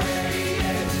 whoa, hey,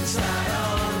 yeah, slide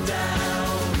on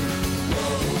down.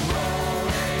 Whoa, whoa,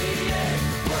 hey, yeah,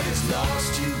 what is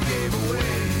lost you gave away.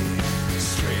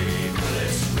 Stray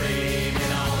bullets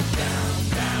raining on down,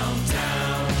 down,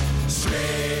 down.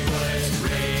 Stray bullets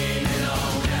raining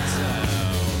on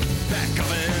down. Back of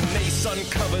an ace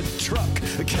uncovered truck,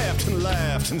 the captain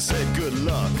laughed and said good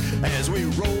luck as we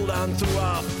rolled on through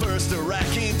our first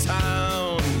Iraqi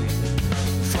town.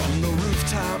 From the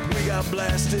rooftop we got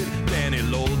blasted, Danny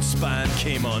Lode's spine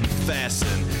came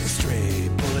unfastened. Stray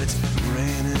bullets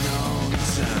raining on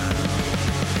town.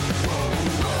 Whoa,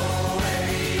 whoa,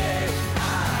 hey, yeah,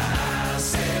 I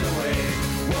sail away.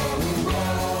 Whoa,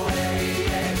 whoa, hey,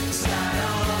 yeah, slide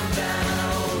on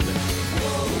down.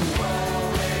 Whoa,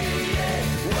 whoa, hey, yeah,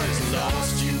 what is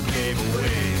lost you gave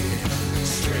away.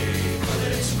 Stray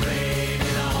bullets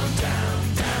raining on down,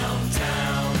 down,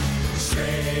 down.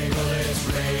 Stray bullets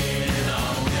raining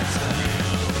on down.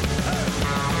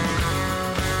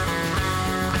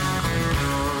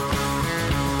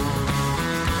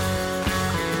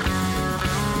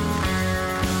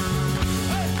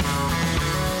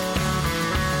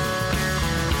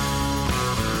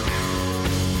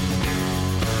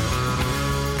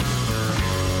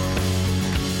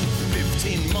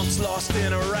 Lost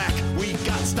in Iraq, we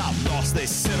got stopped, lost, they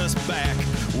sent us back.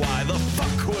 Why the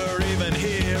fuck we're even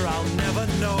here, I'll never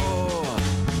know.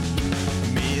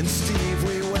 Me and Steve,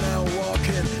 we went out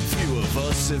walking, few of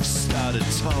us have started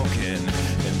talking,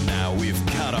 and now we've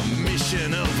got a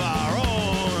mission of our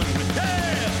own.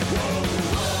 Hey! Whoa,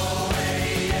 whoa,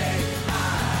 hey, yeah,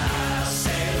 I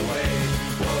sail away.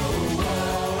 Whoa,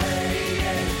 whoa, hey,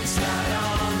 yeah, slide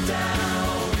on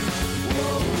down.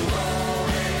 Whoa, whoa,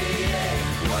 hey, yeah,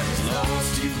 what is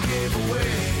lost you gave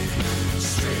away.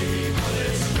 Stray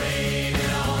bullets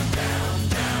raining on down,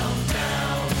 down,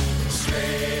 down.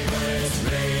 Stray bullets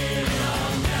raining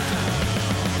on down.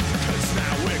 'Cause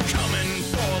now we're coming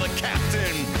for the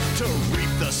captain to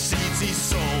reap the seeds he's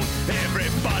sown.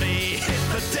 Everybody hit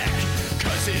the deck,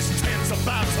 'cause his tent's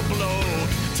about to blow.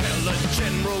 Tell the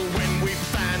general when we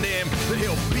find him that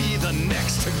he'll be the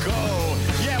next to go.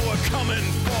 Yeah, we're coming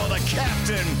for the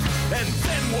captain, and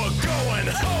then we're going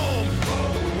home.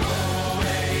 Whoa, whoa,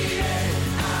 hey, yeah,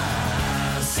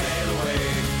 I sail away.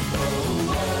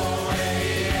 Whoa, whoa, hey,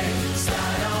 yeah,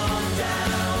 slide on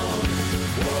down.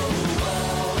 Whoa,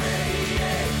 whoa, hey,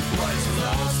 yeah, what's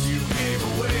lost you gave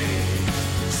away.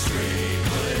 Stray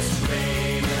bullets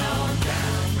raining on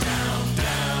down, down,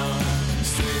 down.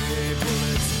 Stray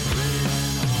bullets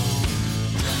raining on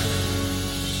down.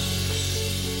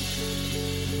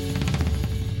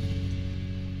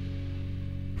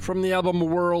 From the album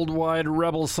Worldwide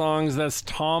Rebel Songs, that's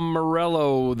Tom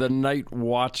Morello, The Night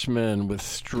Watchman, with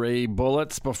Stray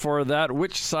Bullets. Before that,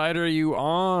 Which Side Are You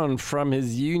On, from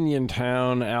his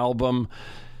Uniontown album.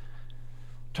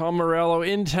 Tom Morello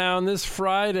in town this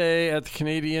Friday at the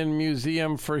Canadian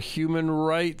Museum for Human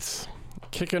Rights,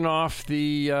 kicking off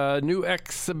the new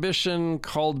exhibition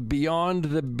called Beyond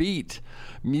the Beat,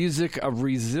 Music of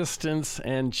Resistance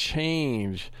and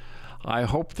Change. I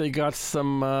hope they got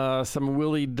some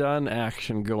Willie Dunn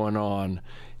action going on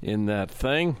in that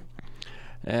thing.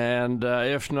 And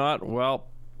if not, well,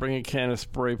 bring a can of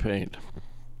spray paint.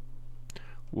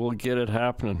 We'll get it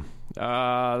happening.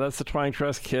 That's the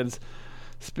TwangTrust kids.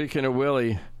 Speaking of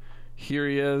Willie, here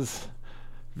he is,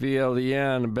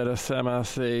 VLEN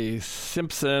Bedasemase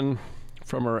Simpson,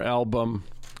 from her album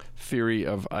Theory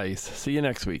of Ice. See you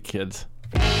next week, kids.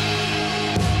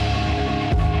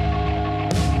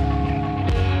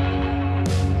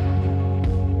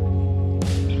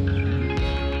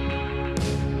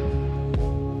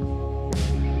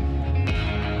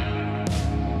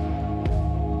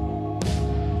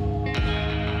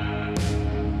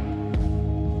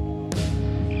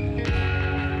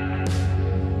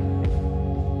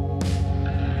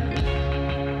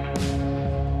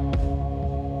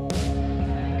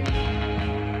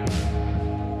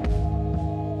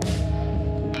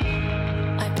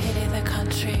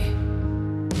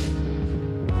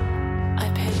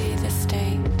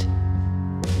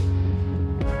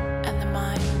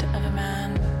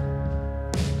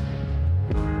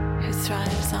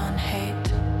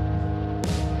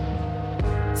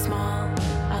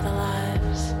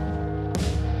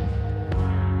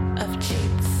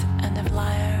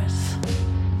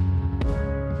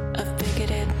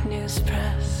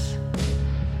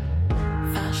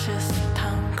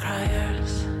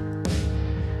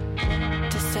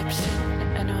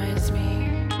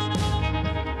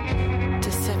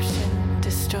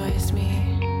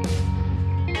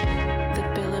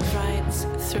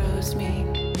 knows me.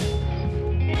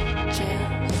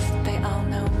 Jails, they all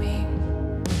know me.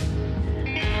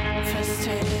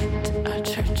 Frustrated, a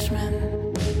churchman.